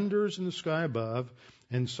wonders in the sky above,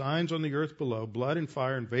 and signs on the earth below, blood and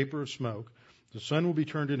fire and vapor of smoke. The sun will be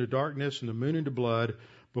turned into darkness and the moon into blood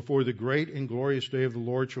before the great and glorious day of the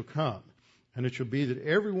Lord shall come. And it shall be that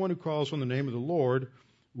everyone who calls on the name of the Lord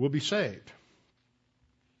will be saved."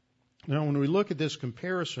 Now, when we look at this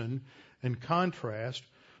comparison and contrast,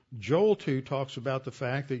 Joel 2 talks about the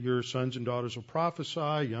fact that your sons and daughters will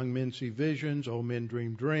prophesy, young men see visions, old men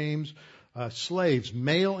dream dreams, slaves,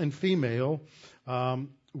 male and female,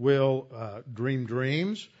 will dream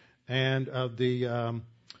dreams, and the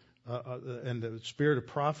spirit of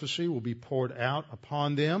prophecy will be poured out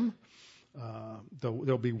upon them.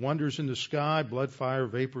 There'll be wonders in the sky, blood, fire,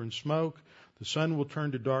 vapor, and smoke. The sun will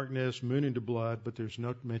turn to darkness, moon into blood, but there's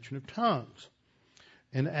no mention of tongues.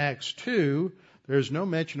 In Acts 2, there's no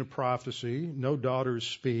mention of prophecy, no daughters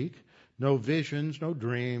speak, no visions, no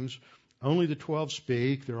dreams. Only the 12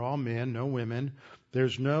 speak. They're all men, no women.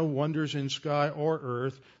 There's no wonders in sky or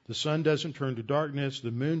earth. The sun doesn't turn to darkness.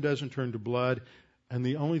 The moon doesn't turn to blood. And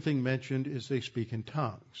the only thing mentioned is they speak in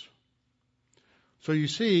tongues. So you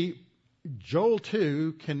see, Joel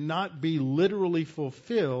 2 cannot be literally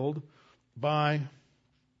fulfilled by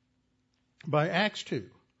Acts 2.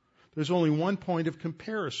 There's only one point of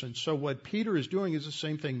comparison. So what Peter is doing is the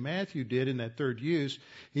same thing Matthew did in that third use.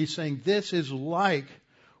 He's saying this is like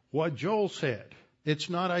what Joel said. It's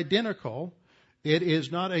not identical. It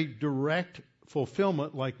is not a direct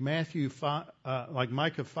fulfillment like Micah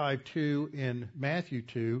 5:2 in Matthew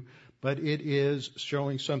 2, but it is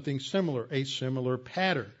showing something similar, a similar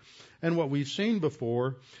pattern. And what we've seen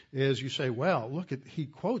before is you say, well, look, he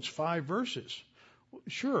quotes 5 verses.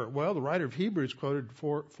 Sure, well, the writer of Hebrews quoted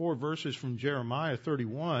four verses from Jeremiah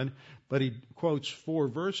 31, but he quotes 4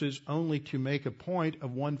 verses only to make a point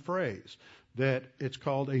of one phrase, that it's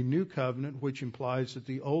called a new covenant, which implies that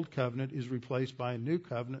the old covenant is replaced by a new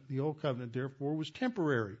covenant. The old covenant, therefore, was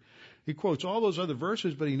temporary. He quotes all those other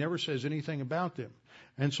verses, but he never says anything about them.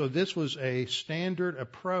 And so this was a standard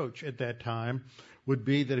approach at that time, would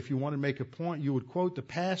be that if you want to make a point, you would quote the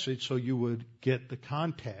passage so you would get the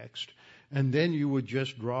context, and then you would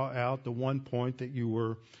just draw out the one point that you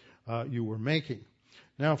were making.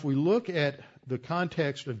 Now, if we look at the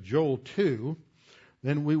context of Joel 2,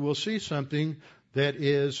 then we will see something that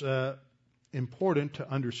is important to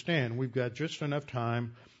understand. We've got just enough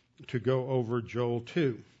time to go over Joel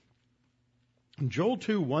 2. Joel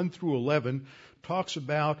 2, 1 through 11, talks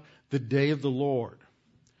about the day of the Lord.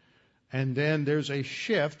 And then there's a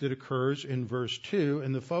shift that occurs in verse 2,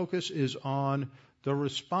 and the focus is on the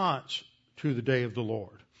response to the day of the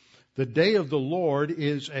Lord. The day of the Lord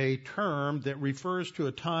is a term that refers to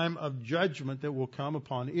a time of judgment that will come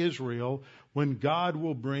upon Israel when God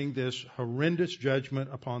will bring this horrendous judgment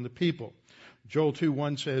upon the people. Joel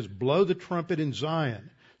 2:1 says, "Blow the trumpet in Zion,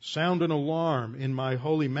 sound an alarm in my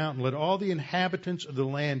holy mountain. Let all the inhabitants of the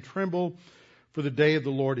land tremble, for the day of the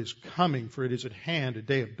Lord is coming, for it is at hand, a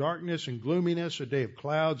day of darkness and gloominess, a day of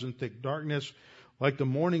clouds and thick darkness, like the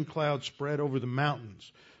morning cloud spread over the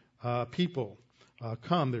mountains. People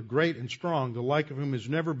come, they're great and strong, the like of whom has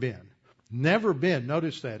never been." Never been.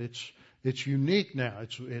 Notice that. It's unique now.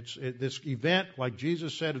 It's this event, like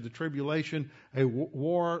Jesus said of the tribulation, a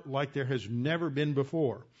war like there has never been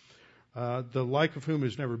before. The like of whom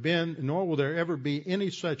has never been, nor will there ever be any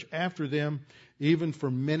such after them, even for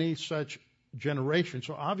many such generations.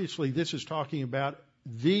 So obviously this is talking about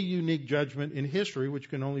the unique judgment in history, which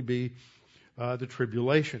can only be the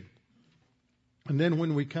tribulation. And then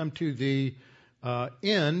when we come to the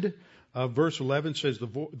end, verse 11 says,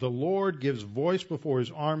 the Lord gives voice before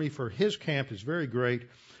his army, for his camp is very great.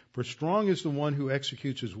 For strong is the one who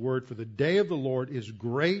executes his word, for the day of the Lord is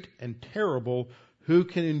great and terrible. Who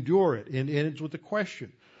can endure it? And it ends with a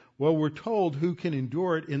question. Well, we're told who can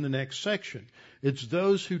endure it in the next section. It's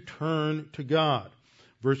those who turn to God.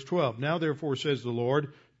 Verse 12, "Now therefore, says the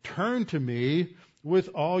Lord, turn to me with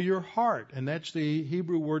all your heart." And that's the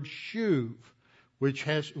Hebrew word shuv,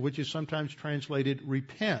 which is sometimes translated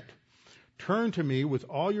repent. Turn to me with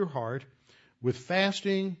all your heart, with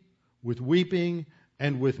fasting, with weeping,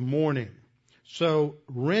 and with mourning. So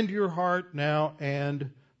rend your heart now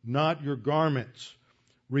and not your garments.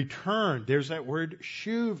 Return. There's that word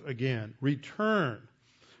shuv again. Return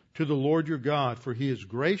to the Lord your God, for he is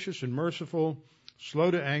gracious and merciful, slow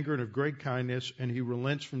to anger and of great kindness, and he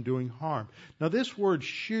relents from doing harm. Now this word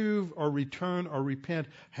shuv or return or repent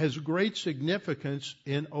has great significance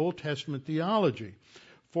in Old Testament theology.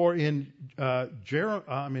 For in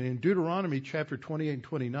Deuteronomy chapter 28 and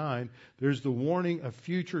 29, there's the warning of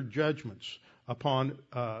future judgments upon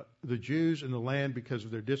the Jews in the land because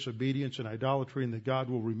of their disobedience and idolatry, and that God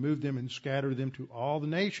will remove them and scatter them to all the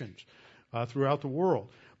nations throughout the world.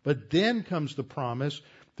 But then comes the promise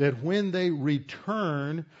that when they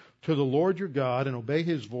return to the Lord your God and obey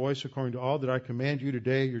his voice according to all that I command you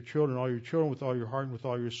today, your children, all your children, with all your heart and with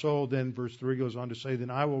all your soul, then verse 3 goes on to say,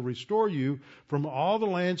 "Then I will restore you from all the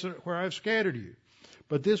lands where I have scattered you."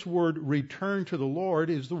 But this word return to the Lord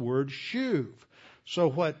is the word shuv. So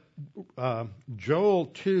what Joel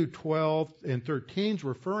 2:12 and 13 is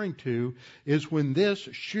referring to is when this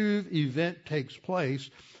shuv event takes place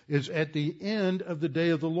is at the end of the day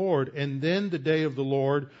of the Lord. And then the day of the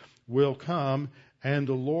Lord will come, and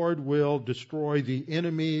the Lord will destroy the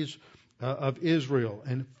enemies of Israel.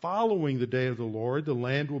 And following the day of the Lord, the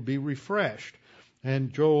land will be refreshed.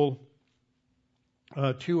 And Joel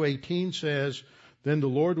 2:18 says, "Then the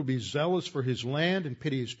Lord will be zealous for his land and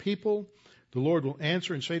pity his people. The Lord will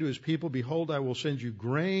answer and say to his people, behold, I will send you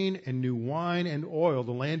grain and new wine and oil.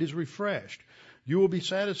 The land is refreshed. You will be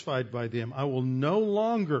satisfied by them. I will no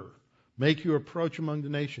longer make you a reproach among the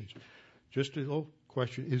nations." Just a little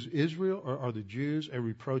question. Is Israel or are the Jews a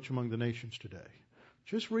reproach among the nations today?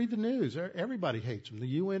 Just read the news. Everybody hates them. The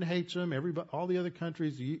UN hates them. Everybody, all the other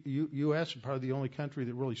countries. The U.S. is probably the only country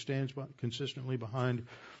that really stands consistently behind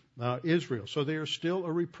Israel. So they are still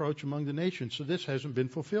a reproach among the nations. So this hasn't been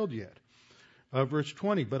fulfilled yet. Verse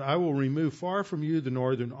 20, but I will remove far from you the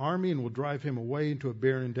northern army and will drive him away into a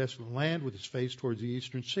barren and desolate land with his face towards the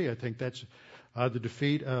eastern sea. I think that's the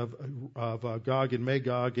defeat of Gog and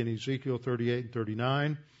Magog in Ezekiel 38 and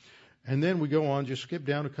 39. And then we go on, just skip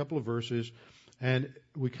down a couple of verses, and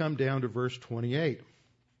we come down to verse 28.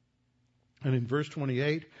 And in verse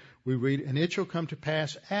 28, we read, and it shall come to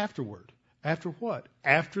pass afterward. After what?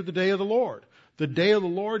 After the day of the Lord. The day of the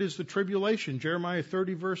Lord is the tribulation. Jeremiah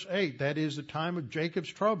 30, verse 8. That is the time of Jacob's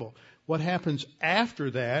trouble. What happens after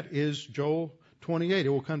that is Joel 28. It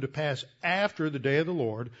will come to pass after the day of the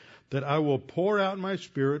Lord that I will pour out my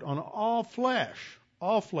spirit on all flesh.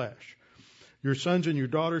 All flesh. Your sons and your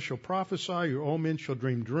daughters shall prophesy. Your old men shall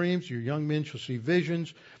dream dreams. Your young men shall see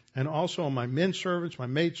visions. And also on my men servants, my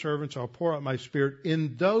maid servants, I'll pour out my spirit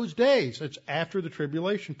in those days. That's after the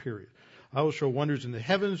tribulation period. I will show wonders in the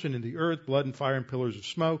heavens and in the earth, blood and fire and pillars of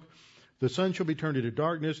smoke. The sun shall be turned into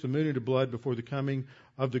darkness, the moon into blood before the coming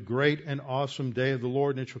of the great and awesome day of the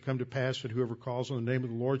Lord. And it shall come to pass that whoever calls on the name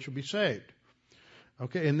of the Lord shall be saved.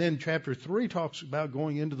 Okay, and then chapter 3 talks about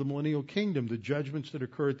going into the millennial kingdom, the judgments that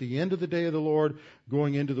occur at the end of the day of the Lord,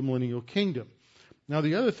 going into the millennial kingdom. Now,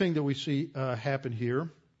 the other thing that we see happen here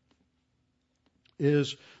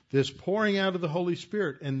is this pouring out of the Holy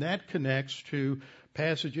Spirit, and that connects to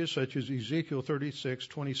passages such as Ezekiel 36,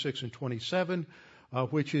 26, and 27,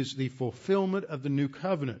 which is the fulfillment of the new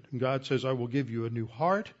covenant. And God says, I will give you a new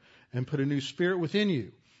heart and put a new spirit within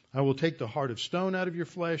you. I will take the heart of stone out of your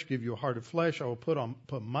flesh, give you a heart of flesh. I will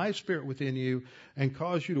put my spirit within you and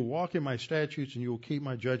cause you to walk in my statutes, and you will keep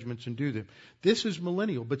my judgments and do them. This is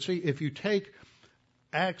millennial. But see, if you take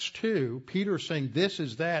Acts 2, Peter is saying this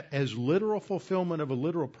is that as literal fulfillment of a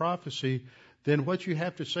literal prophecy, then what you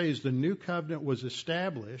have to say is the new covenant was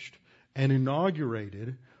established and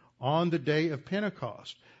inaugurated on the day of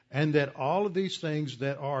Pentecost. And that all of these things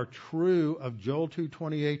that are true of Joel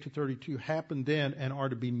 2:28 to 32 happened then and are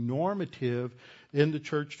to be normative in the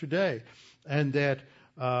church today. And that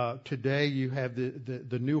today you have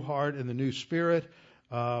the new heart and the new spirit,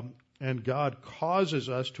 and God causes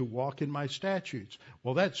us to walk in my statutes.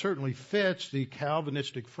 Well, that certainly fits the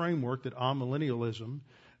Calvinistic framework that amillennialism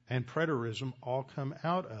and preterism all come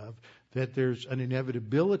out of, that there's an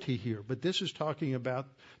inevitability here. But this is talking about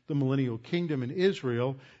the millennial kingdom in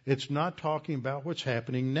Israel. It's not talking about what's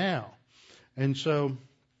happening now. And so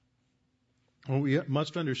what we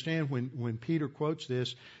must understand when Peter quotes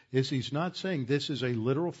this is he's not saying this is a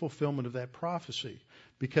literal fulfillment of that prophecy,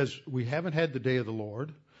 because we haven't had the day of the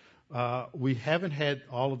Lord. We haven't had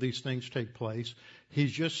all of these things take place.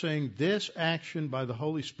 He's just saying this action by the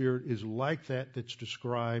Holy Spirit is like that's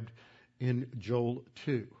described in Joel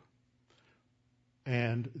 2.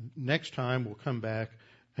 And next time we'll come back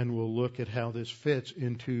and we'll look at how this fits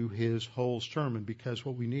into his whole sermon, because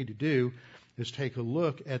what we need to do is take a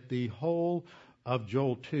look at the whole of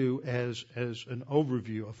Joel 2 as an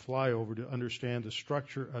overview, a flyover, to understand the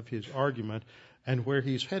structure of his argument and where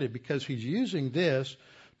he's headed, because he's using this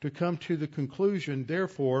to come to the conclusion,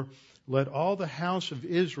 therefore, let all the house of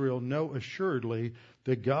Israel know assuredly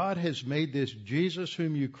that God has made this Jesus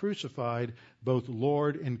whom you crucified both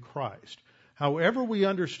Lord and Christ. However we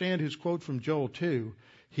understand his quote from Joel 2,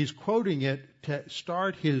 he's quoting it to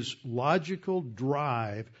start his logical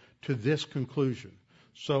drive to this conclusion.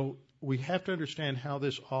 So we have to understand how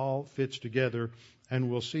this all fits together, and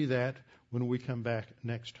we'll see that when we come back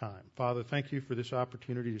next time. Father, thank you for this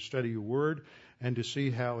opportunity to study your word and to see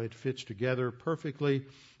how it fits together perfectly,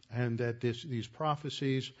 and that these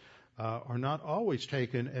prophecies are not always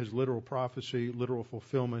taken as literal prophecy, literal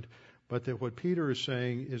fulfillment, but that what Peter is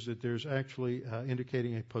saying is that there's actually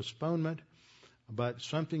indicating a postponement, but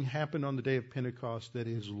something happened on the day of Pentecost that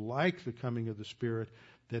is like the coming of the Spirit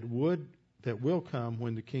that will come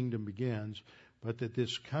when the kingdom begins, but that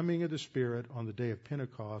this coming of the Spirit on the day of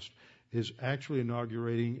Pentecost is actually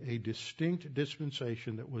inaugurating a distinct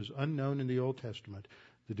dispensation that was unknown in the Old Testament,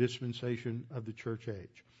 the dispensation of the church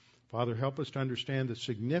age. Father, help us to understand the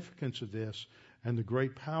significance of this and the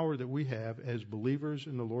great power that we have as believers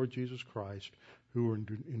in the Lord Jesus Christ, who are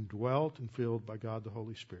indwelt and filled by God the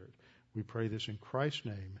Holy Spirit. We pray this in Christ's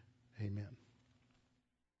name. Amen.